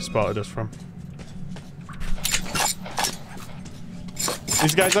probably where they spotted us from.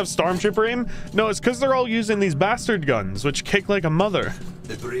 These guys have stormtrooper aim? No, it's because they're all using these bastard guns, which kick like a mother.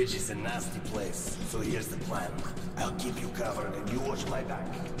 The bridge is a nasty place, so here's the plan. I'll keep you covered and you watch my back.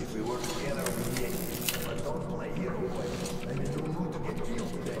 If we work together, we'll get it. But don't play hero play. I'm in no mood to get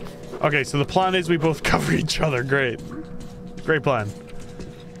killed today. Okay, so the plan is we both cover each other. Great. Great plan.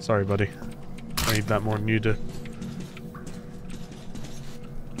 Sorry, buddy. I need that more than you do.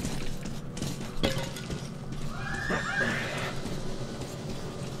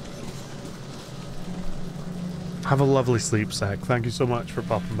 Have a lovely sleep, Zach. Thank you so much for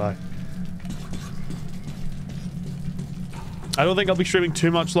popping by. I don't think I'll be streaming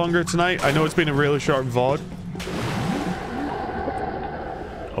too much longer tonight. I know it's been a really short VOD.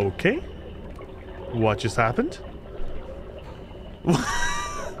 Okay. What just happened?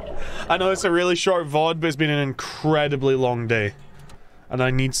 I know it's a really short VOD, but it's been an incredibly long day. And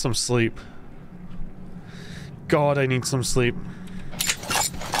I need some sleep. God, I need some sleep.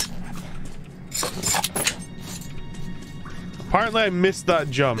 Apparently I missed that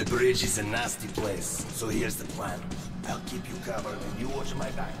jump. The bridge is a nasty place, so here's the plan. I'll keep you covered and you watch my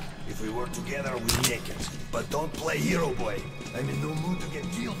back. If we work together, we make it. But don't play hero boy. I'm in no mood to get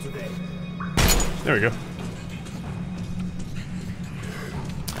killed today. There we go.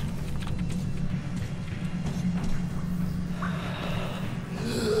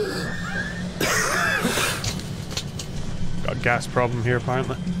 Got a gas problem here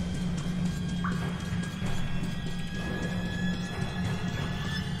apparently.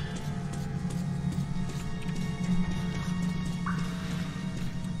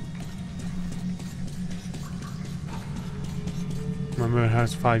 Remember my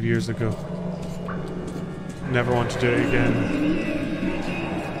house 5 years ago. Never want to do it again.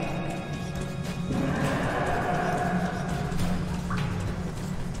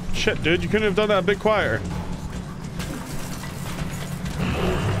 Shit, dude, you couldn't have done that a bit quieter.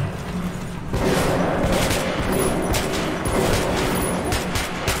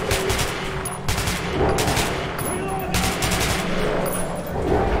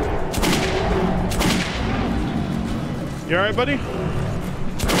 You alright, buddy?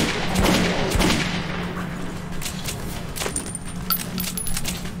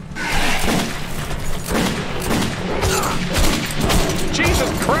 Jesus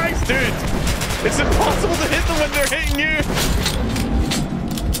Christ, dude! It's impossible to hit them when they're hitting you!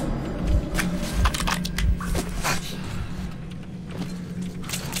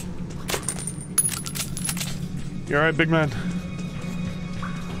 You alright, big man?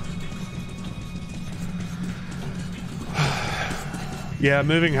 Yeah,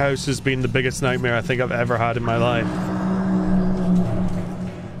 moving house has been the biggest nightmare I think I've ever had in my life.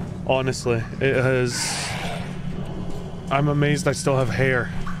 Honestly, it has... I'm amazed I still have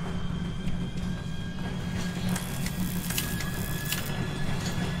hair.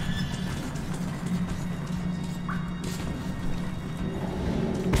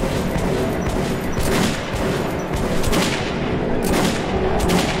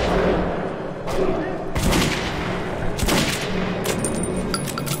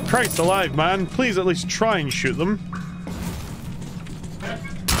 Christ alive, man. Please at least try and shoot them.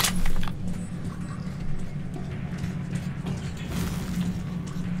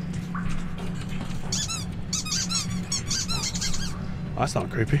 That's not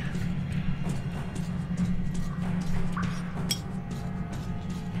creepy.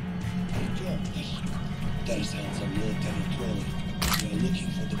 That sounds a military trolley. We are looking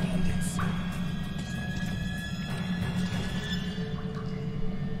for the bandits.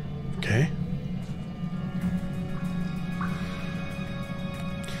 Okay.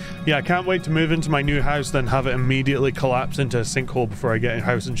 Yeah, I can't wait to move into my new house, then have it immediately collapse into a sinkhole before I get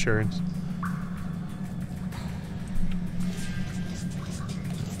house insurance.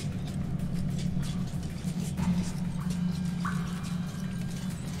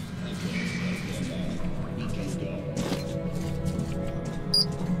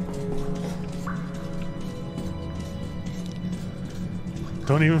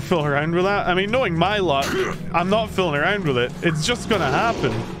 Don't even fool around with that. I mean, knowing my luck, I'm not fooling around with it. It's just gonna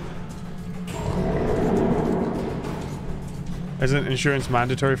happen. Isn't insurance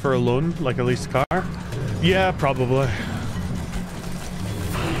mandatory for a loan, like a leased car? Yeah, probably.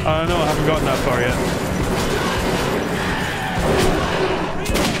 I don't know, I haven't gotten that far yet.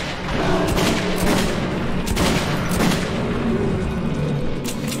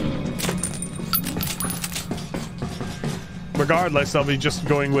 Regardless, I'll be just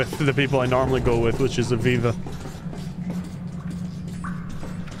going with the people I normally go with, which is Aviva.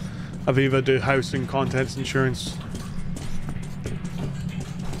 Aviva do house and contents insurance.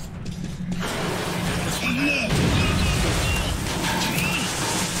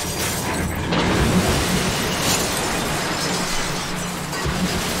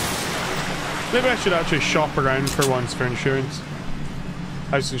 Maybe I should actually shop around for once for insurance.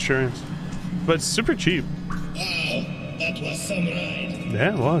 House insurance. But it's super cheap. That was some ride.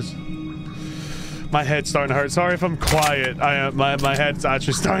 Yeah, it was. My head's starting to hurt. Sorry if I'm quiet. My head's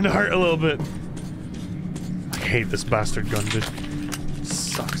actually starting to hurt a little bit. hate this bastard gun, dude.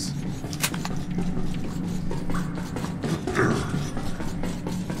 Sucks.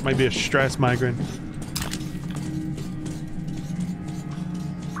 Might be a stress migraine.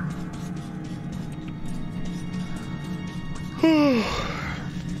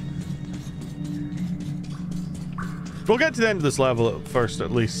 We'll get to the end of this level first,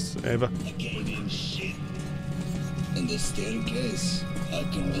 at least, Ava. And the staircase. How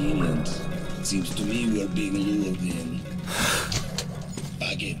convenient. Seems to me we are being lured in.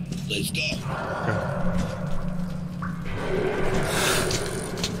 Pack it. Let's go.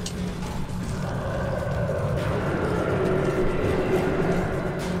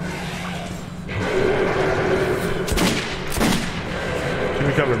 Keep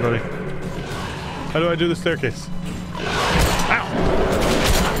me covered, buddy. How do I do the staircase? Ow!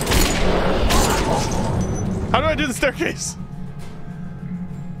 How do I do the staircase?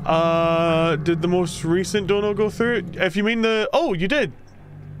 Did the most recent dono go through? If you mean the... Oh, you did!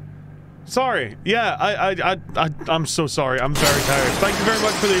 Sorry. Yeah, I'm so sorry. I'm very tired. Thank you very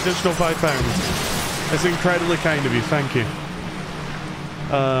much for the additional £5. That's incredibly kind of you. Thank you.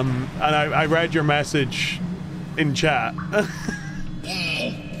 And I read your message in chat.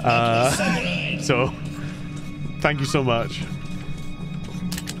 So, thank you so much.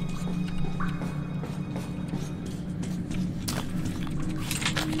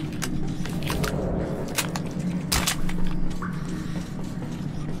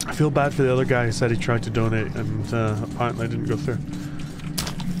 I feel bad for the other guy who said he tried to donate and apparently didn't go through.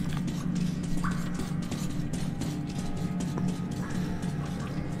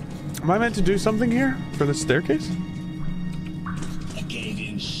 Am I meant to do something here for the staircase? I gave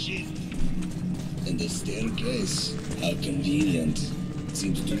him shit. And the staircase. How convenient.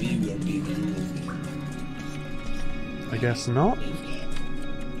 Seems to me we are being lured. I guess not.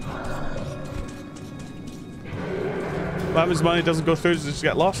 What happens if money doesn't go through? Does it just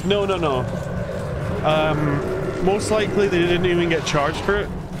get lost? No. Most likely they didn't even get charged for it.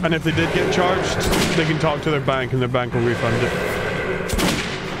 And if they did get charged, they can talk to their bank and their bank will refund it.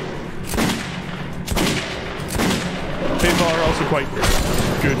 PayPal are also quite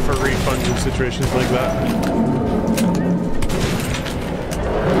good for refunds in situations like that.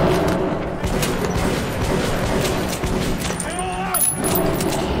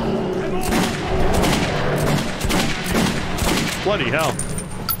 Bloody hell.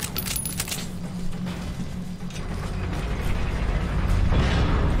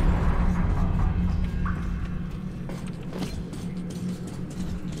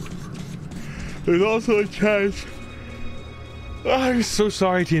 There's also a chance... I'm so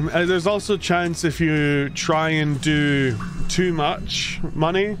sorry, team. There's also a chance if you try and do too much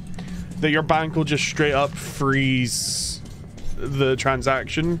money that your bank will just straight up freeze the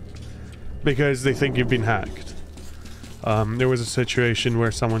transaction because they think you've been hacked. There was a situation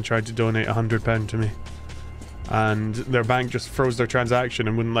where someone tried to donate £100 to me and their bank just froze their transaction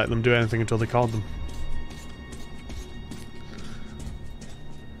and wouldn't let them do anything until they called them.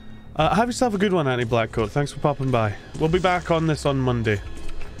 Have yourself a good one, Anti-Blackcoat. Thanks for popping by. We'll be back on this on Monday.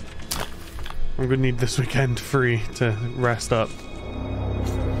 I'm gonna need this weekend free to rest up.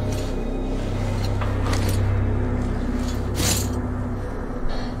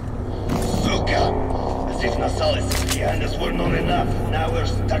 Suka! As if Nasalis behind us were not enough. Now we're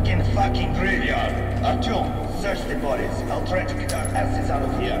stuck in fucking graveyard. Artyom, search the bodies. I'll try to get our asses out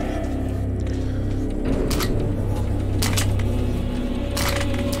of here.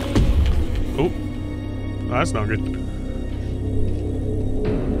 Oh, that's not good.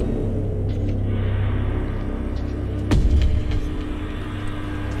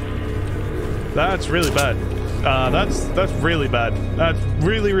 That's really bad. That's really bad. That's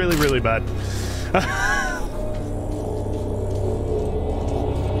really bad.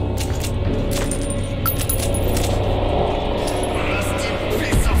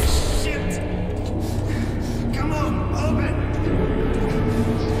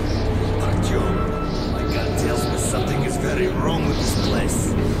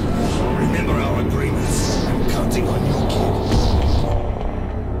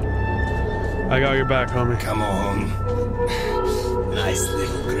 I got your back, homie. Come on. Nice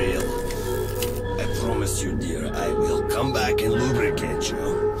little grill. I promise you, dear, I will come back and lubricate you.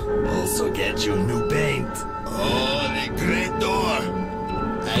 Also get you new paint. Oh, the great door.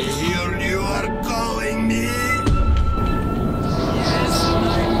 I hear you are calling me. Yes,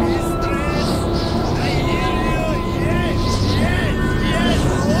 my mistress. I hear you. Yes,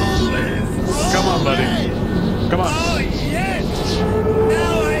 always. Come on, buddy. Come on. Oh, yes.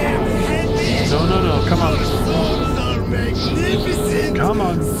 Now I am happy. No, come on. Songs are magnificent. Come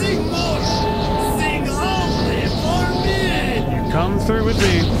on. Sing more. Sing all the Come through with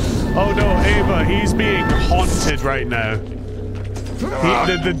me. Oh no, Ava, he's being haunted right now.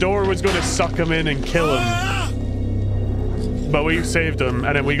 The door was going to suck him in and kill him. But we saved him,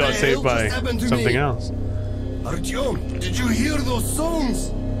 and then we got saved by something else. Artyom, did you hear those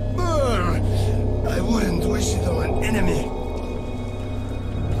songs? I wouldn't wish it on an enemy.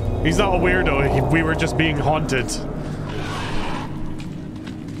 He's not a weirdo. We were just being haunted.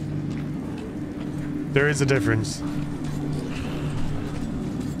 There is a difference.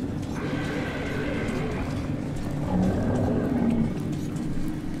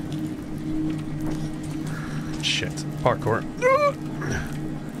 Shit. Parkour.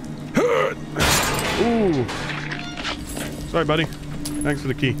 Ooh. Sorry, buddy. Thanks for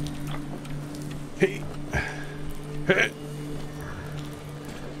the key. Hey. Hey.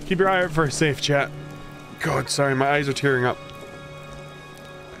 Keep your eye out for a safe, chat. God, sorry, my eyes are tearing up.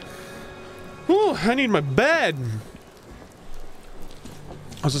 Ooh, I need my bed.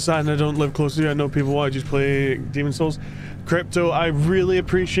 I was sad I don't live close to you. I know people want to just play Demon Souls. Crypto, I really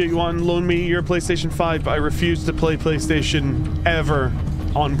appreciate you wanting to loan me your PlayStation 5, but I refuse to play PlayStation ever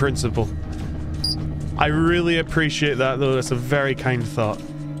on principle. I really appreciate that, though. That's a very kind thought.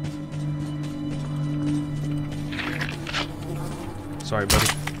 Sorry, buddy.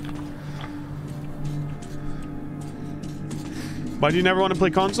 Why do you never want to play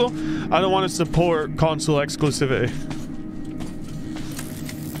console? I don't want to support console exclusivity.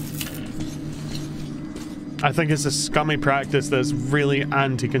 I think it's a scummy practice that's really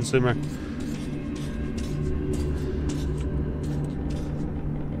anti-consumer.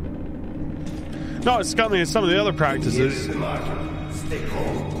 No, it's scummy as some of the other practices.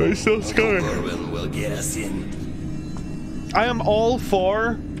 But it's so scummy. I am all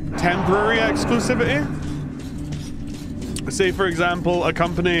for temporary exclusivity. Say, for example, a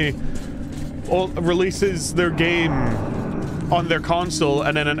company releases their game on their console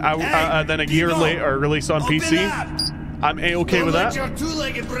and then then a year later release on PC. I'm a-okay with that.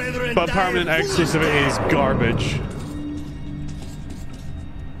 But permanent exclusivity is garbage.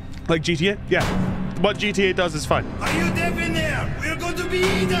 Like GTA? Yeah. What GTA does is fine. Are you deaf in there? We're going to be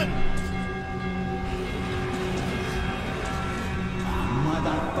eaten!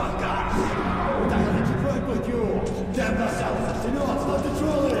 Motherfucker! What the hell did you work with you? Damn ourselves! You know, it's not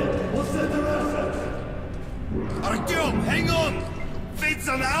controlling! We'll send the rest. Artyom, hang on! Fate's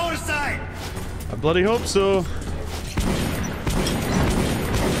on our side! I bloody hope so.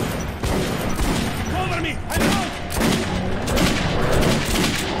 Cover me! I'm out!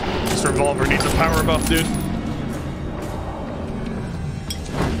 This revolver needs a power buff, dude.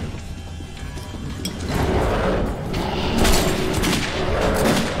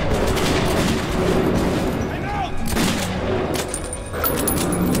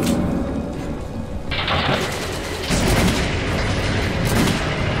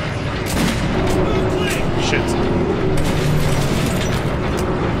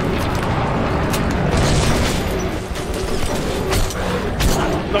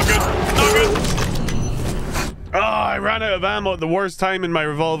 Of ammo at the worst time in my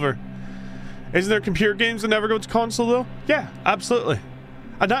revolver. Isn't there computer games that never go to console though? Yeah, absolutely.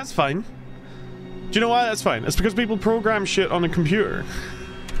 And that's fine. Do you know why that's fine? It's because people program shit on a computer.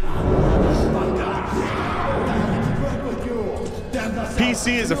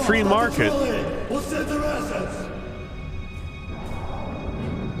 PC is a free market.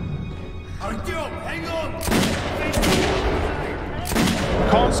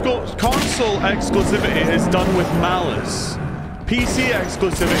 Console exclusivity is done with malice. PC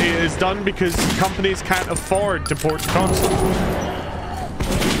exclusivity is done because companies can't afford to port to console.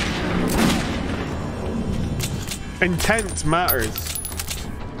 Intent matters.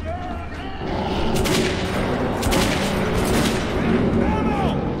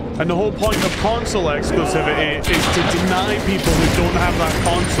 And the whole point of console exclusivity is to deny people who don't have that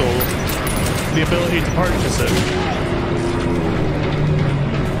console the ability to purchase it.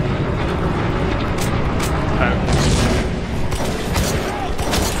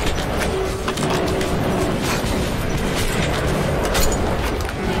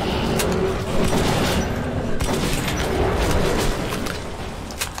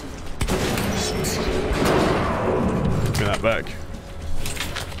 Give that back.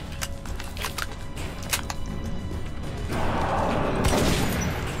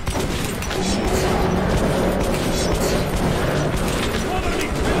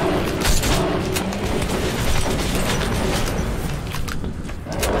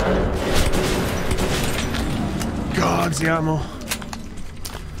 The ammo.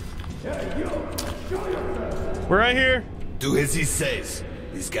 We're right here. Do as he says.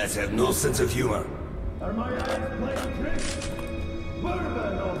 These guys have no sense of humor. Are my eyes playing tricks?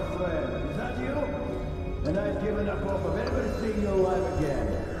 Bourbon, old friend. Is that you? And I've given up hope of ever seeing you alive again.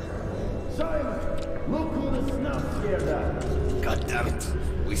 Simon, look who the snuff scared up. God damn it.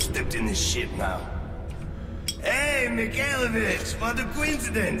 We stepped in this shit now. Hey, Mikhailovich, what a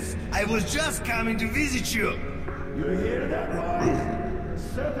coincidence. I was just coming to visit you. You hear that, boys?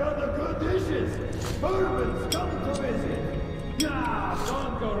 Set out the good dishes. Bourbon's come to visit. Nah,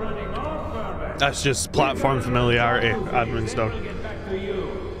 don't go running off, Bourbon. That's just platform familiarity, admin stuff. Get back to you.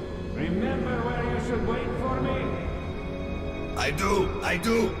 Remember where you should wait for me? I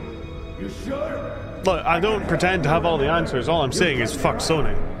do. You sure? Look, I don't pretend to have all the answers. All I'm saying is fuck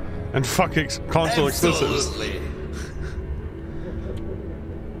Sony. And fuck console exclusives.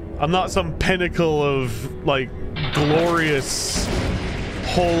 I'm not some pinnacle of, like, glorious,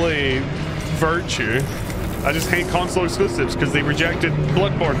 holy virtue. I just hate console exclusives because they rejected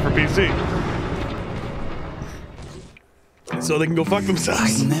Bloodborne for PC. So they can go fuck themselves.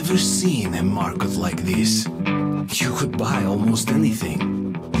 I've never seen a market like this. You could buy almost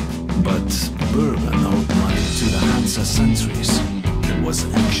anything. But Bourbon owed money to the Hansa sentries and was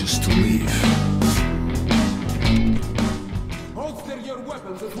anxious to leave. Holster your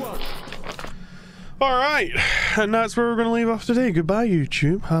weapons at once. Alright, and that's where we're going to leave off today. Goodbye,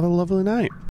 YouTube. Have a lovely night.